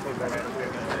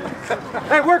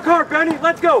 Hey, work hard, Benny.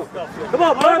 Let's go. Come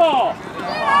on, Play bud. ball.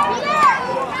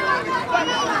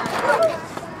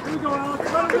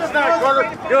 Good snack, Carter.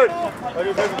 Good. How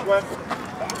your business, Glenn?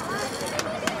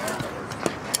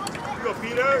 You go,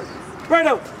 Peter.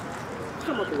 Brando.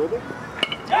 Come up a little bit.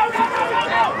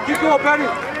 Keep going, Benny.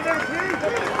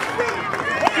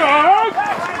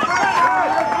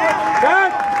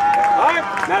 Dad. All right.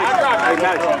 Maddox. Hey,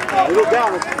 Maddox. A little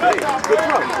down. Hey, good throw.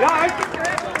 Yeah, all right.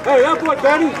 Hey, that boy,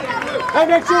 Benny. Hey,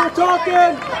 make sure we're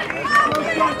talking.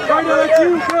 Brando, that's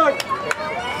you. Good.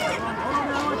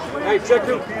 Hey, check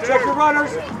your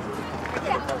runners.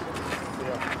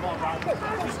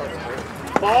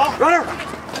 Ball. Runner.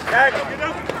 Jack.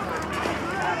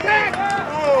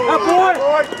 That boy.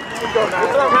 Good go, Matt.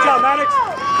 Good job, Maddox.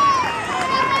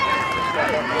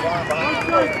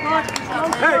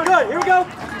 Hey, good. Here we go.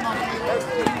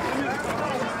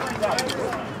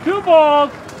 2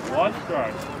 balls. 1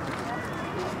 strike.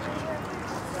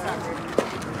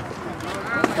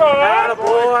 Atta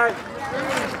boy.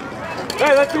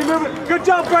 Hey, let's be moving. Good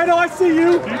job, Brando. I see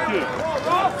you. You too.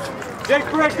 Jake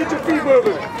Perez, get your feet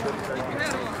moving.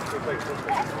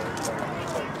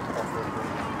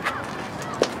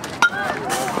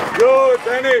 Good,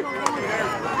 Benny.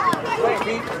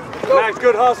 Max,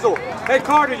 good hustle. Hey,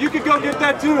 Carter, you can go get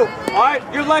that too. All right,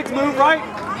 your legs move, right?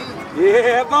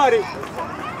 Yeah, buddy.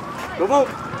 Come on.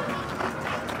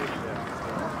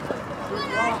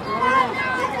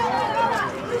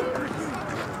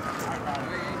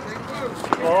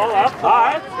 Ball out. All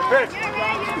right. Pitch.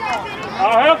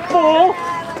 I'll have full.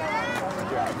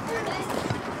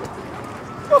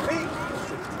 Go, Pete.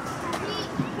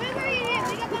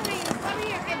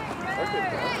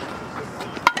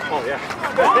 Oh, yeah.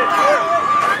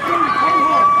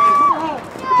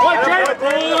 Boy, Jake,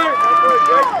 boy.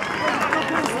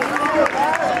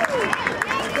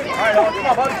 All right, come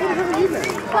on, buddy.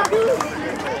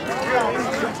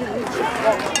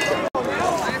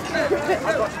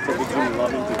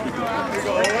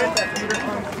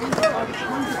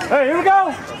 Hey, here we go.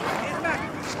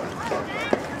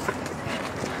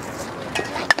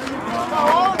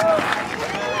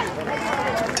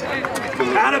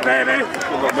 Got it, baby.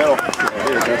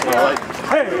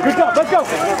 Hey, good job. Let's go.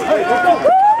 Hey, let's go.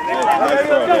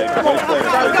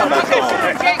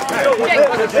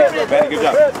 Benny, good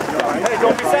job. Hey,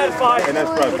 don't be satisfied. And that's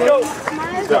right. Let's go.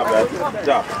 Good job, man. Good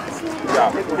job. Good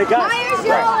job. Hey, guys. Myers,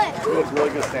 you're on.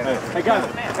 Hey, guys.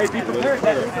 Hey, be prepared.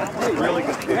 Hey, really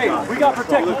good. Hey, we got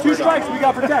protect. 2 strikes, we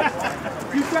got protect.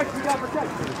 2 strikes, we got protect.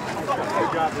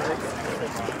 Good job, Rick.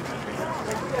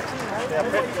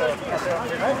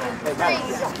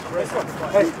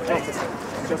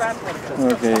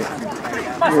 Okay.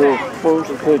 Your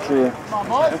first pitcher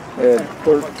had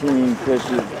 13 pitches,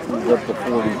 he's up to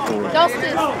 44.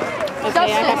 Justice. Okay, I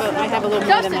have a little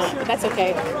more than that, but that's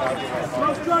okay.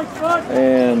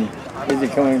 And is he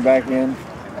coming back in?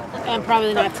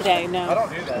 Probably not today, no.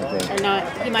 Okay. Or not,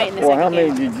 he might in the Well, second how many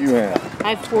game. did you have?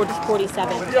 I have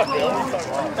 47.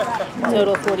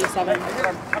 Total 47. Oh,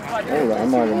 I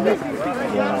might have missed it.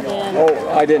 Yeah. Yeah. Oh,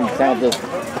 I didn't count this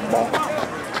box.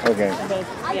 Okay. Okay,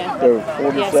 yeah. So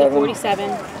 47, Yeah, so 47.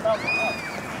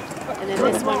 And then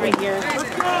this one right here.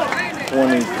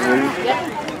 23. Yep.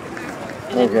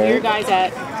 And then Okay. your guy's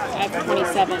at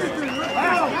 27.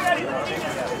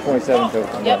 27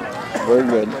 total. Yep. Very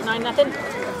good. 9-0.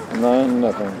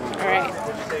 9-0. All right.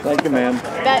 Thank you, ma'am.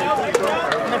 Bet. I'm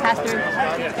gonna pass through.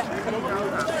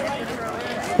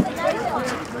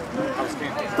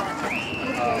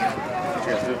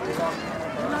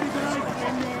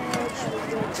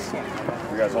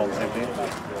 You guys all on the same team?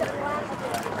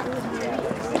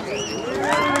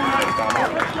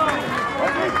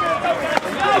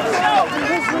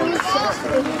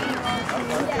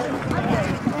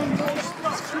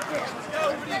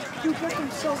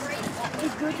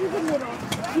 Go to the middle.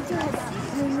 Keep your head down.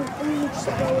 And you just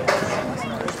go.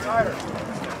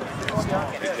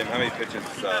 Hey, Tim, how many pitches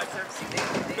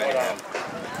Benny had?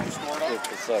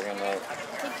 Just a second.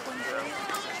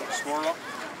 Score up.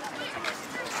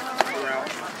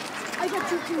 I got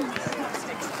 2 teams.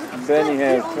 Benny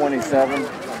has 27.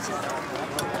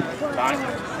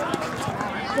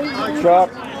 Chuck,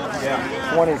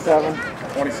 Yeah. 27.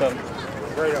 27.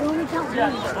 You only count 1.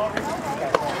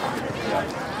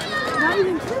 Not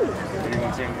even 2. You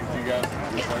want to see you guys?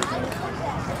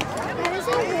 That is a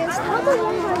risk. Not the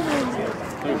one I won.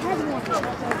 I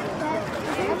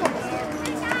had one.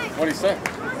 What do you say?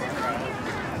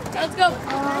 Let's go.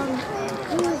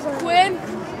 Who was Quinn.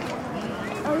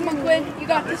 Come on, Quinn. You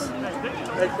got this.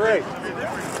 Hey, Craig.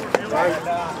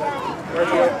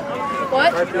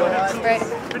 What? Right.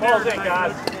 Ball's in,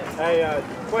 guys. Hey,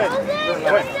 Quinn.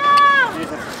 Quinn.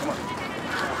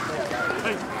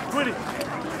 Hey, Quiddy.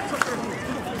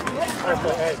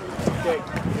 Hey, Jake,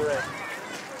 you're in.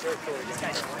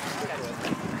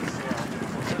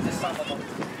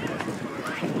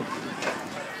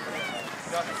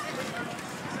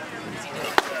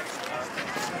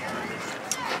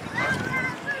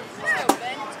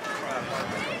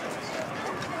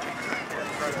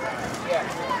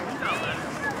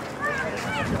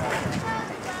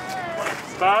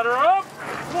 Batter up.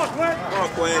 Come on, Quinn. Come on,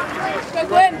 Quinn. Go,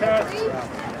 Quinn.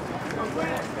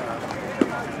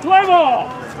 Play ball.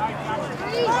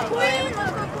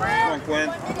 Come on, Quinn.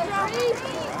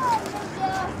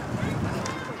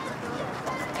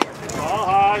 All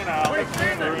high now.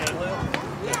 They're in.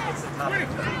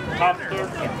 Top third.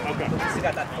 Okay.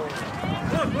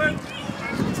 Come on, Quinn.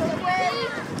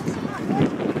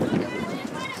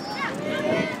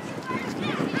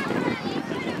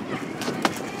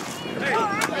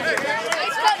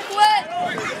 Nice cut, Quinn.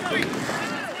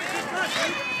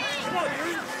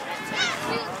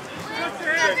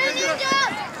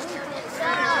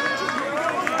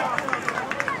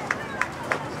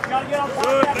 Gotta get on top of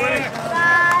that way.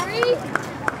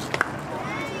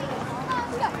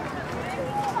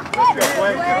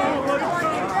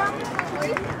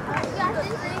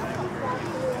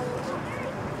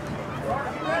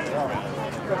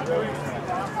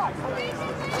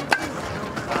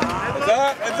 Heads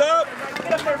up, heads up.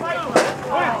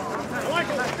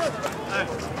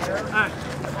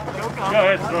 Go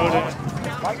ahead, throw it in.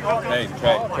 Hey,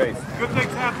 Trace. Good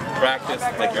things happen. Practice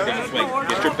like you're going to swing.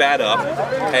 Get your bat up.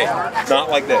 Hey, not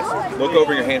like this. Look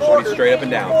over your hands should be straight up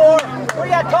and down. All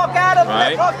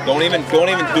right? Don't even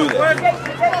do this.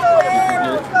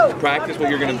 Practice what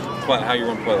you're going to play, how you're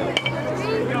going to play that.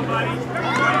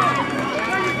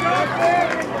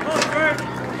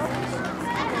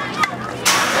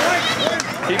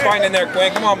 Keep fighting in there,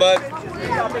 Quinn. Come on, bud.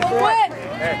 Quinn.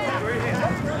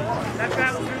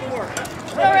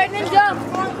 All right, then jump.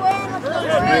 Come on, Quinn. Let's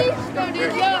go, Quinn. Go,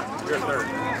 dude, jump. You're third.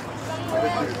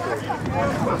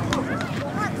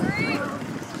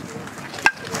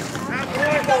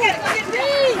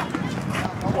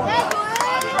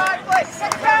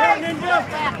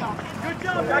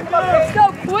 Let's go,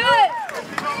 Quinn.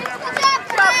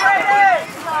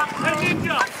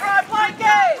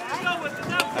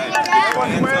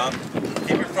 Hands up.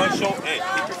 Keep your front shoulder in.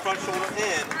 Keep your front shoulder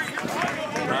in.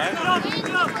 All right?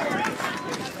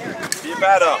 Keep your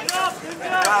bat up.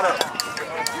 Bat up.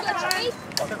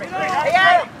 Hey,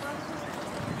 Adam!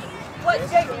 What,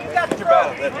 Jake, you got the Get your bat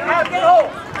up. Adam, get a hold!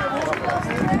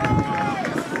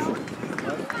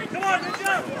 Come on, good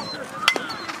job.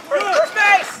 First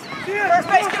base! First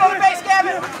base, get over base,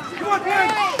 Gavin! Come on, Quinn.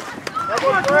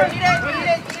 Eat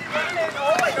it!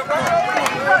 Oh, wait, you're running.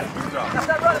 That's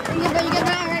not running. You get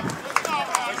that right.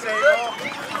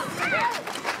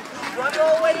 Run it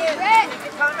all the way in.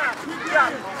 Get time out. Good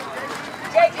job.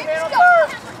 Jake, you man on third.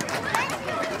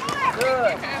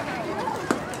 Good.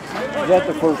 Is that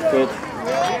the first pitch?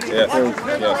 Yes.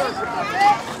 Yes.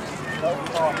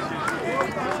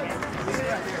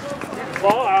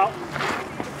 Ball out.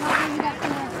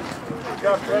 Good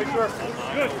job, Craig. Good.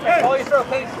 Hey. All you throw,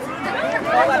 Casey.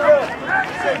 All that throw.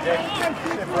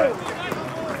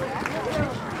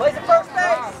 Plays at first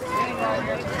base.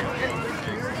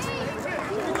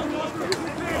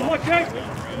 Come on, Jake.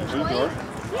 Two, George.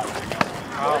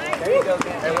 There you go,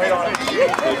 Dan. Hey, wait on it.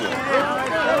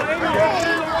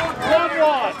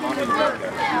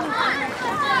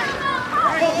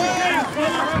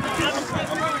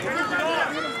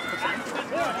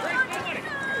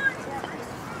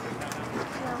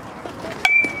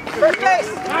 First base.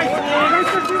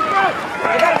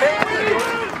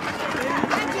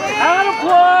 Out of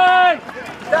play!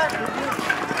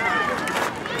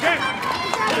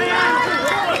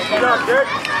 Good job, Dick.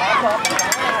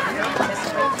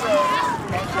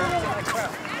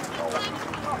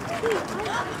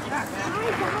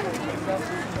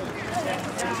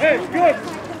 Hey, good!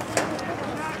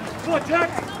 Come on, Jack!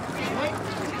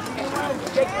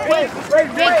 Break.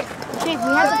 Jake, we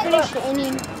have to finish the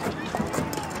inning.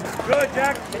 Good,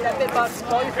 Jack! Get that bit, bud.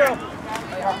 Call your throw.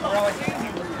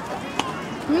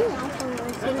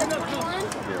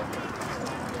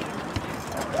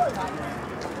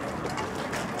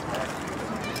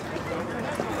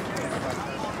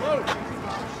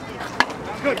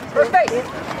 Good! First base.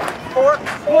 Four.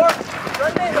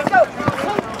 Run in. Let's go.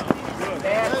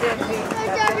 That's it, Pete.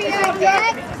 Good job,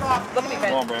 Jack. Look at me,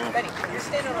 Benny. Come on, Brandon. Benny, you're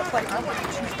standing on a plate. I want you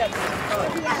to 2 steps in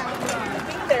front.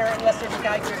 Be there unless there's a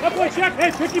guy here. Up, play, Jack!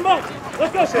 Hey, pick him up!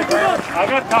 Let's go, pick him up! I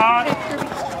got time!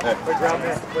 Hey, Good job,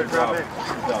 man. Good job, man.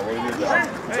 Good job. Way to do your job.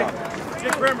 Good job.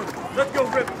 Jake Kramer, let's go,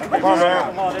 Rip! Come on, man.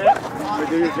 Come on, Ed! Good,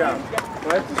 do your job.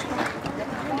 Right?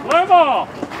 Play ball!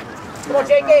 Come on,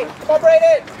 JK. Come on,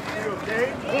 Brayden.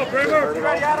 Come on, Kramer!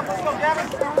 Ready, Adam? Let's go, Gavin.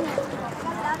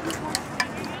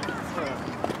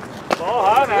 Ball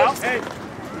high now. Hey!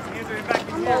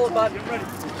 Forward, bud. Get ready.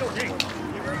 Let's go, Jake.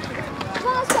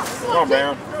 Come on,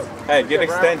 Brandon. Hey, get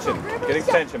extension. Get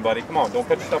extension, buddy. Come on, don't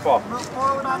cut your stuff off. Come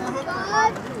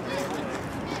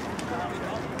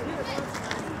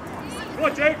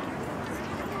on, Jake!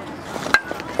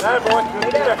 That boy.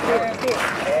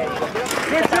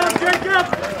 Good job, Jacob!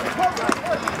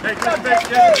 Hey, good base,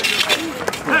 Jake!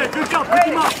 Hey, good job, pick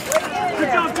him up! Good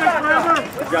job, Jake Kramer!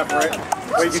 Good job, Brett.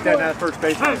 Way to get that at first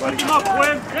base, Hey, buddy. pick him up,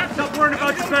 Quinn! Stop worrying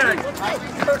about your bag!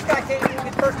 First guy, Kate.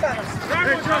 Get first guy.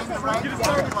 Hey, Justin, get it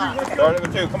started with you. Let's go! Start it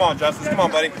with 2. Come on, Justice. Come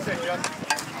on, buddy.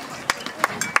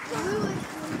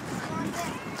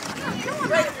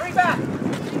 Brayden, 3 back.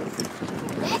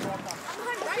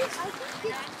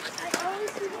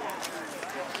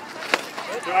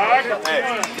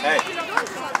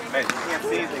 Hey, you can't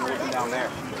see anything looking down there.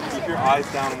 Keep your eyes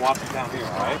down and watch it down here,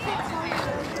 all right?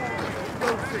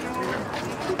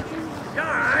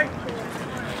 Guy!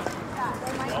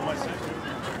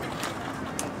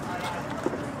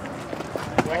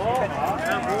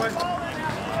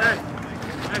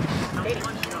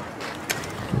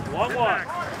 Long walk.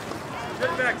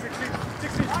 Get back, 16.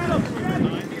 16, get up.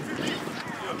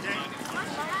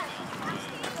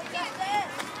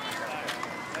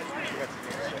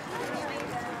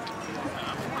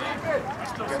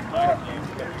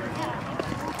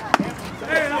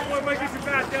 Hey, that boy might get you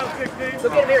back down 16.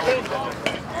 Look at him here, Kate.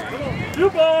 2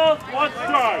 balls, 1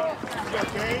 strike.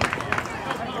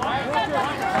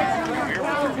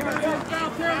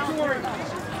 Foul territory.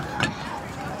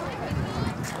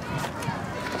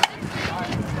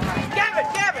 Gavin.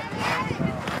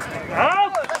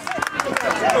 Out.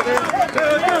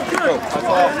 Good. That's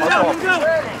all.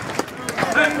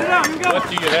 What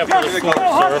do you have for the score, sir?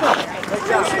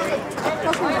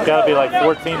 It's got to be like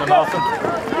 14 to nothing.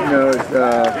 No, it's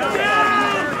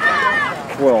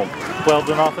 12. 12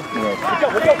 to nothing? Yeah. Let's go.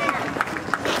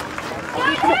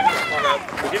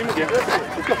 We'll get him again.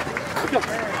 Let's go.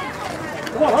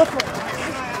 Come on, hustle.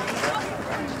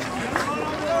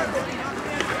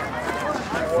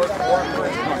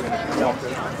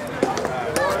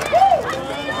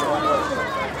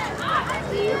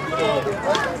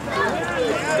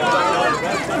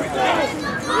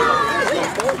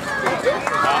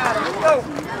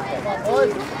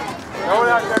 Going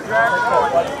out there, Jack.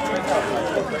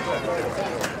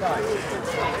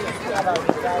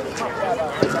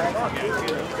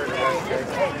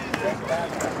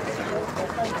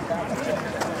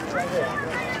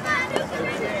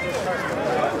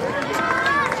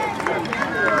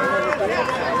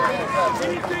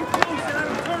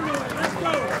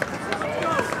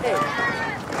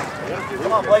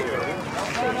 Come on, Blake.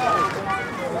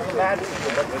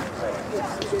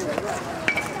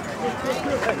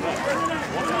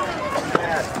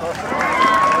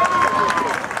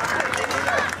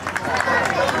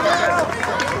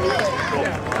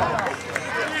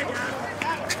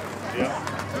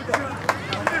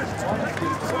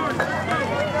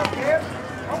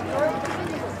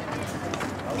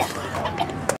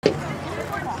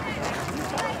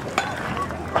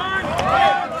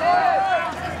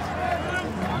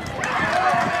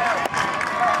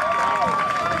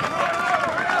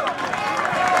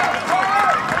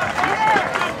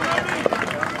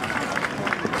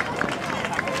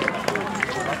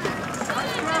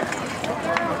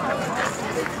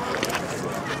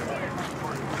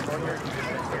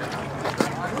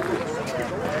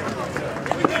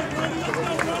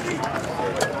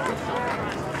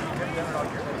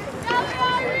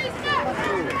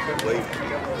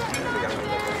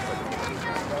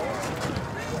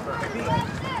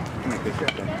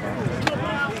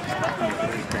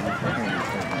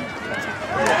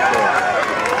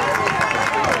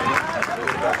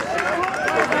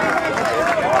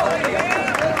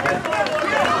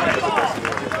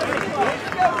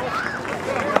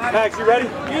 Max, you ready?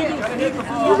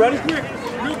 You ready?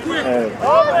 Real quick. 12.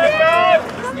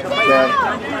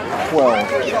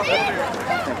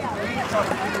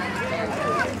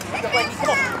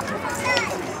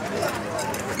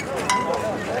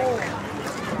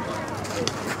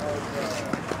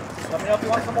 Let me know if you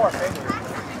want some more, okay?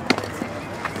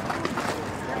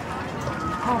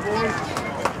 Come on, boys.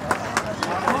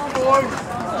 Come on, boys.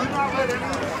 You're not ready.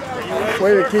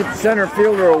 Way to keep center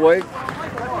fielder awake.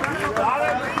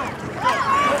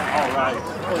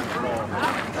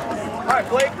 All right,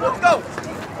 Blake, let's go.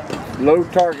 Low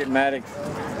target, Maddox.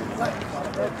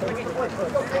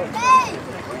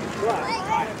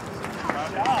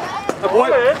 A boy.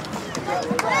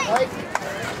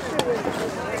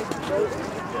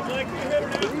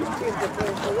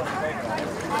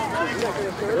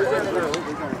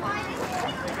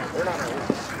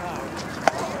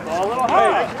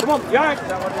 Hey, come on, Yank.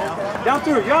 Down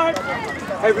through, Yank.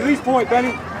 Hey, release point,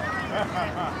 Benny.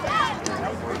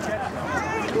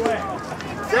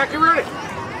 Jack, you ready?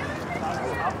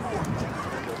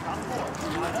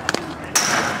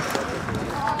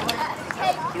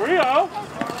 Rio.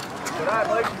 Good eye,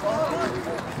 Blake.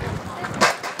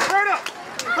 Straight up.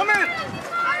 Come in.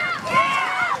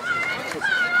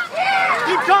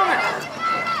 Keep coming.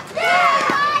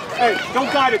 Hey,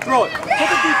 don't guide it, throw it. Take a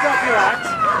deep breath, relax.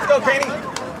 Let's go, Kenny.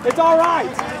 It's all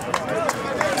right.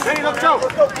 Kenny, let's go.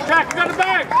 Jack, you got the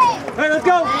bag. Hey, let's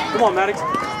go. Come on, Maddox.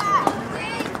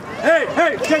 Hey,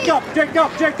 hey, Jake up, Jake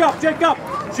up, Jake up, Jake up.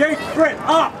 Jake, sprint,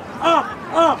 up, up,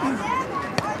 up. All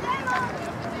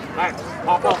right,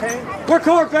 pop up. Work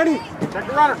hard, Benny. Check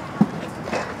the runner.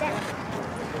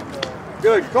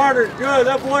 Good, Carter, good,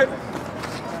 that boy.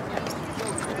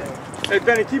 Hey,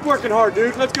 Benny, keep working hard,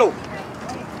 dude. Let's go.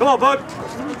 Come on, bud.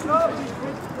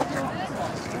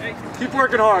 Keep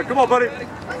working hard. Come on, buddy.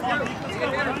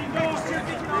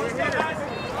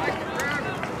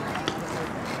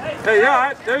 Hey, yeah, all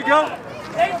right, there you go.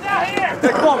 Hey,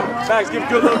 come on, Max, give him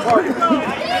a good little target.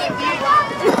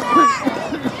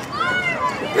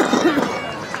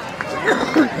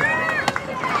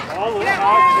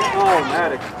 Oh,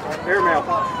 Maddox. Airmail.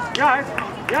 Yeah,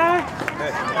 yeah.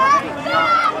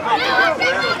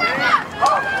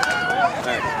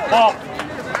 Ball.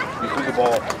 You threw the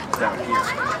ball down here.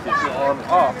 Get your arm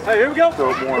up. Hey, here we go. Throw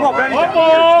it more Come on, Benny. One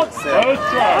ball. Let's All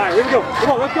right, here we go.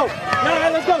 Come on, let's go. Yeah,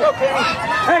 let's go.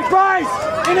 Hey, Bryce,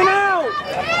 in and out.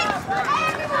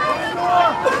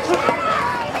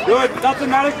 Good, nothing,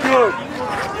 Maddox, good.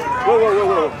 Whoa, whoa, whoa,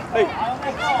 whoa. Hey,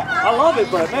 I love it,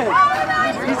 but man,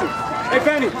 easy. Hey,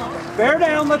 Benny, bear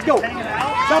down, let's go.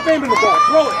 Stop aiming the ball,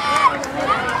 throw it.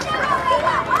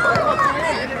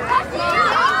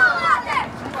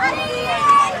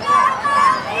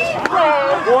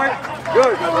 Good boy,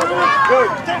 good, good.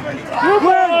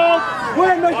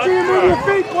 Quinn, let's see you move your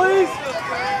feet, please.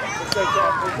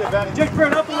 Jake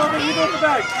Brent, up a little bit, you go at the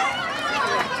back.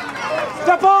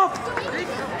 Step off.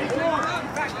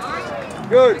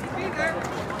 Good.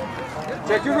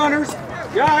 Check your runners.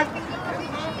 Got it.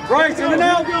 Bryce, in and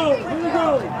out. Here we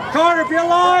go. Carter, be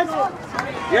alive.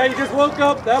 Yeah, you just woke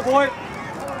up. That boy.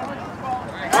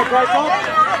 All right, Bryce, off.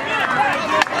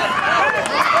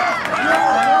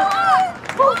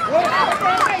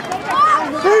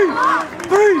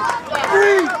 Three.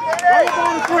 Right up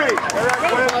on the three.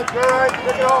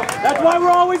 That's why we're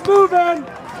always moving.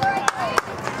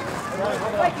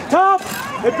 Top.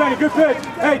 Hey, Benny, good pitch.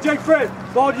 Hey, Jake Fred,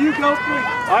 ball to you, go. All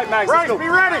right, Max, let's go. Be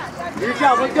ready. Good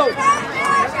job, let's go.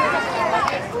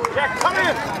 Jack, come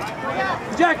in.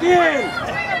 Jack in.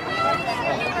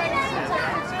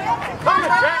 Come in,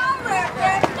 Jack.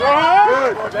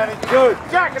 Good, good.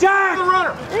 Jack, Jack, the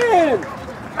runner. in.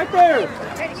 Right there.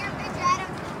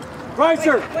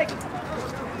 Pricer.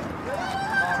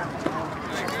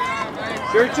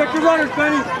 Sure, check your runners,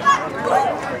 Benny.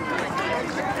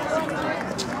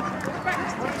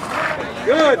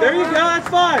 Good, there you go, that's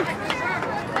fine.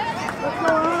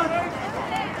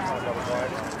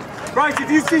 Bryce,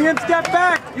 if you see him step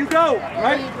back, you go,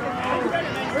 right?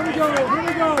 Here we go. Here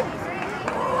we go.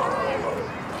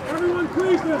 Everyone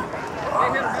creasing.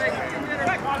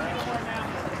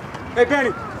 Hey,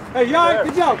 Benny. Hey, yeah,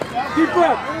 good job. Deep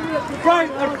breath. Bryce,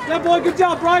 that boy, good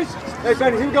job, Bryce. Hey,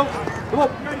 Benny, here we go. Come on.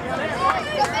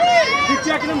 Keep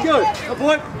checking him good. That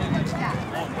boy.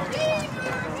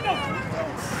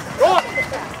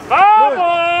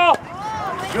 Ball.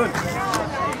 Good.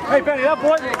 Hey, Benny, that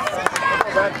boy. Hey,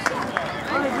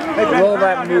 With all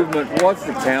that movement, what's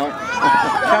the count?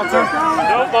 Count, sir.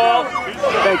 No ball.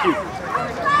 Thank you.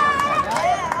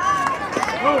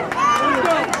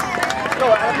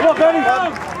 Come on, Benny.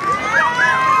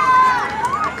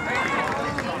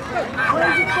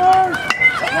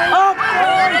 Up!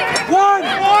 One!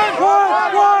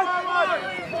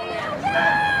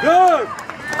 Good!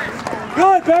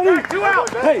 Good, Benny! 2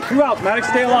 outs! Hey, 2 outs, Maddox,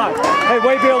 stay alive. Hey,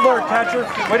 way to be alert, catcher.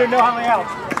 Way to know how many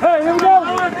outs. Hey, here we go!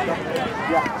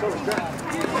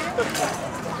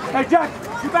 Hey, Jack,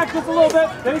 you back just a little bit.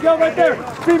 There you go, right there.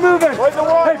 Be moving.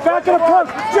 Hey, back and approach.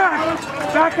 Jack,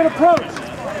 back and approach.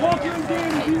 Walker and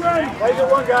Danny, be ready. Play the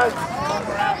one, guys.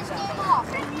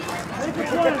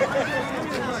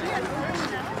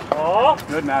 Oh,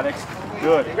 good, Maddox.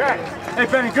 Good. Hey,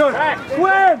 Benny, good.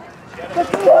 Win!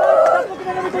 Let's go, stop looking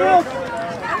at everything else.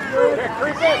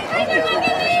 Creep in.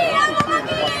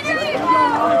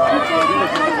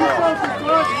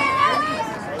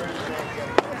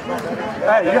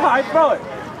 Hey, you're high, throw it.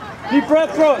 Deep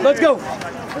breath, throw it. Let's go.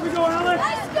 Here we go, Alex.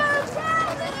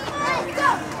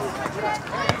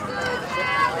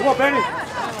 Come on, Benny.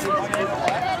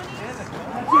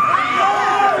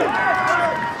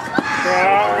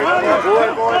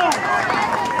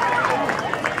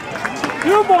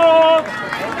 Two balls.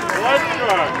 Let's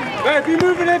try. Hey, be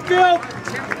moving in field.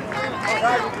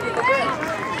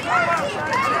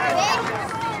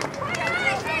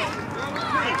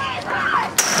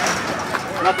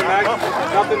 Nothing, Maddox.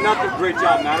 Nothing. Great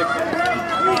job, Maddox.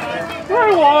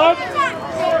 3-1.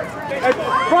 Hey,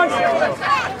 Bryce.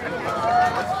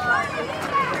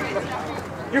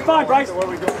 You're fine, Bryce.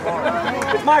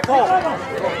 It's my call.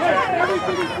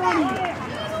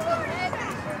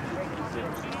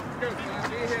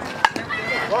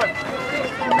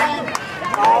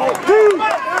 Two.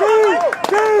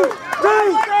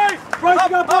 Bryce, you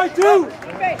got by 2. Go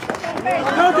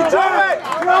to Jack.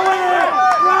 Throw it.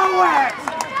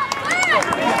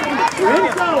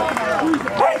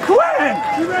 Hey, Quinn!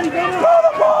 You ready, baby? Throw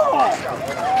the ball!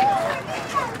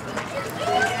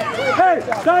 Hey,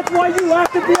 that's why you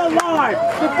have to be alive.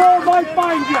 The ball might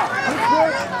find you.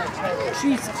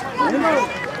 Jesus.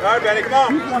 All right, Benny, come on.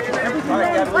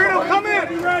 Freedom, come in.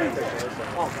 Be ready.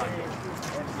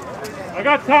 I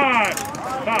got time.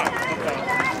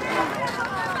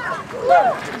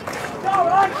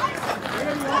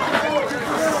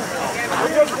 We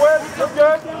good, Quinn? We're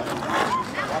good?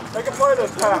 Take a play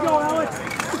this time. Here we go, Alex.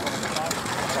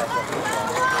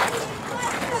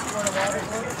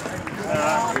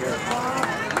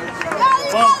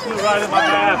 Bump flew right in my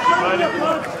mask. Right in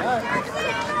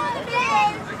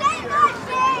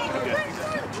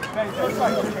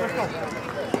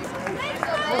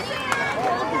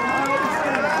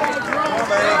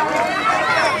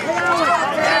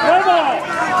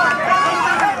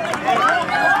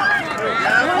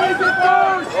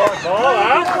Ball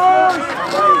out.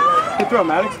 Good throw,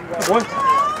 Maddox. Good boy.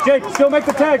 Jake, still make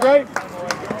the tag, right?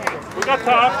 We got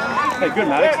top. Hey, good,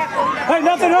 Maddox. Hey,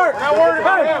 nothing hurt. Hey,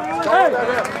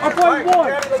 our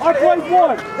play's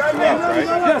one.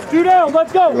 Yes, 2 down.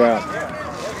 Let's go. Yeah.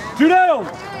 2 down.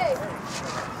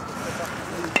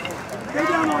 Stay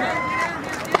down on it.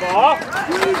 Ball.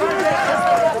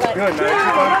 Good, Maddox.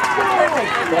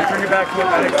 Don't turn your back to it,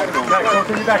 Maddox. Don't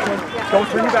turn your back to it. Don't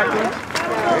turn your back to it.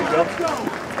 There you go.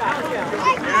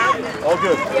 All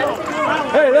good.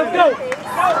 Hey, let's go.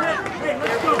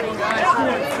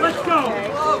 Let's go.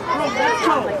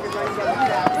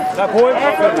 That boy.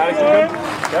 Good, Maddox.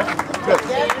 Good.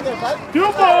 2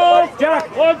 balls. Jack,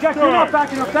 you're not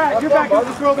backing up that. You're backing up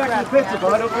the throw back in the picture,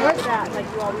 bud, okay? Like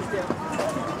you always do.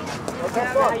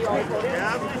 How you always do.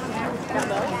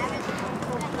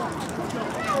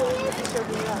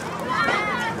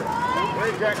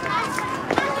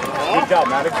 Good job,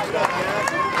 Maddox.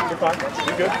 You're fine.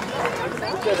 You're good.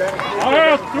 I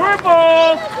have 3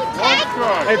 balls. 1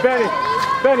 strike. Hey,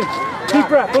 Benny, deep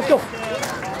breath. Let's go.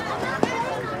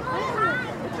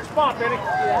 Spot, Benny.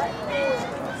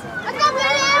 Let's go,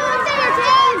 Benny! Let's see your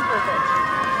team!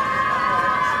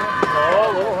 Oh,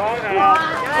 a little high now.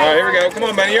 All right, here we go. Come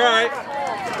on, Benny. You're all right.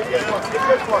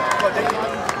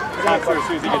 Time for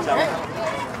Susie gets out.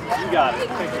 You got it.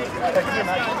 Thank you.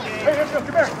 Hey, let's go.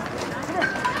 Come here.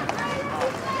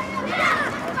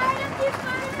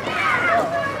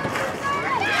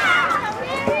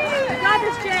 You got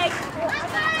this, Jake.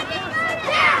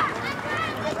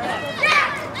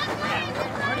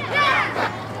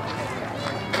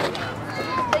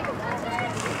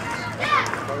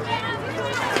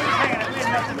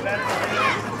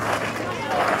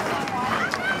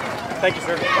 Thank you,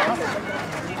 sir.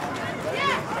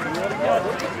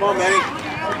 Come on, Benny.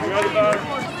 You ready, bud?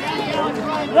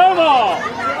 No ball.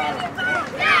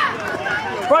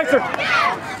 Brycer.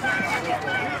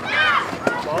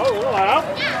 Ball, a little out.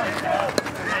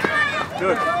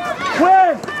 Good.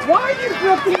 Quinn, why are you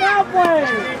drifting that way?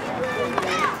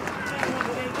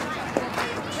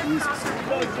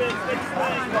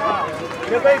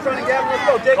 Get base running, Gavin. Let's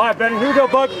go, Jake. All right, Benny. Here we go,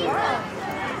 bud.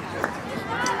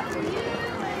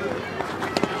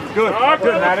 Good.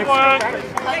 Good, Maddox.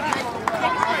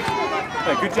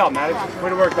 Hey, good job, Maddox. Way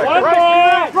to work back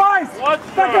there. Bryce!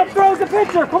 Back up, throws the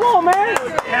pitcher. Come on, man.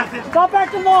 Stop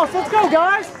acting lost. Let's go,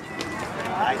 guys.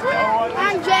 Come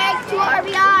on, Jake. 2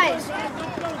 RBIs.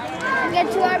 You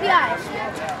get 2 RBIs.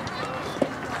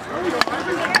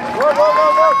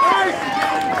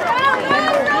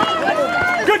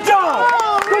 Good job.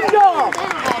 Good job.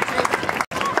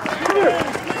 Come here.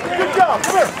 Good job.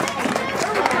 Come here.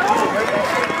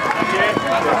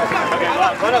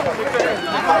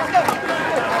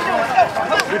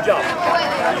 Good job.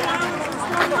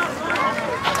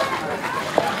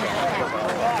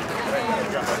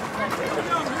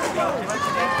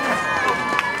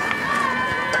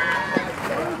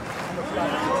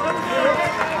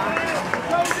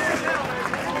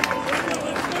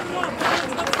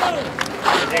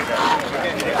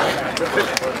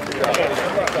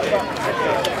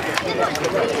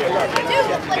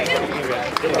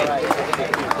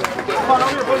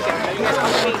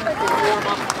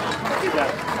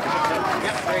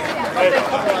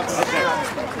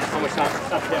 How much time?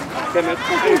 10 minutes.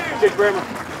 Hey, Jake Brammer.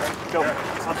 Go.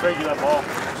 I'll trade you that ball.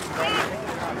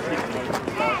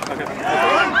 Okay.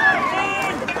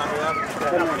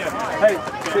 Hey,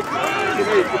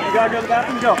 you gotta go to the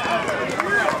bathroom? Go.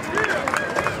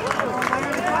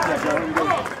 Yeah, go.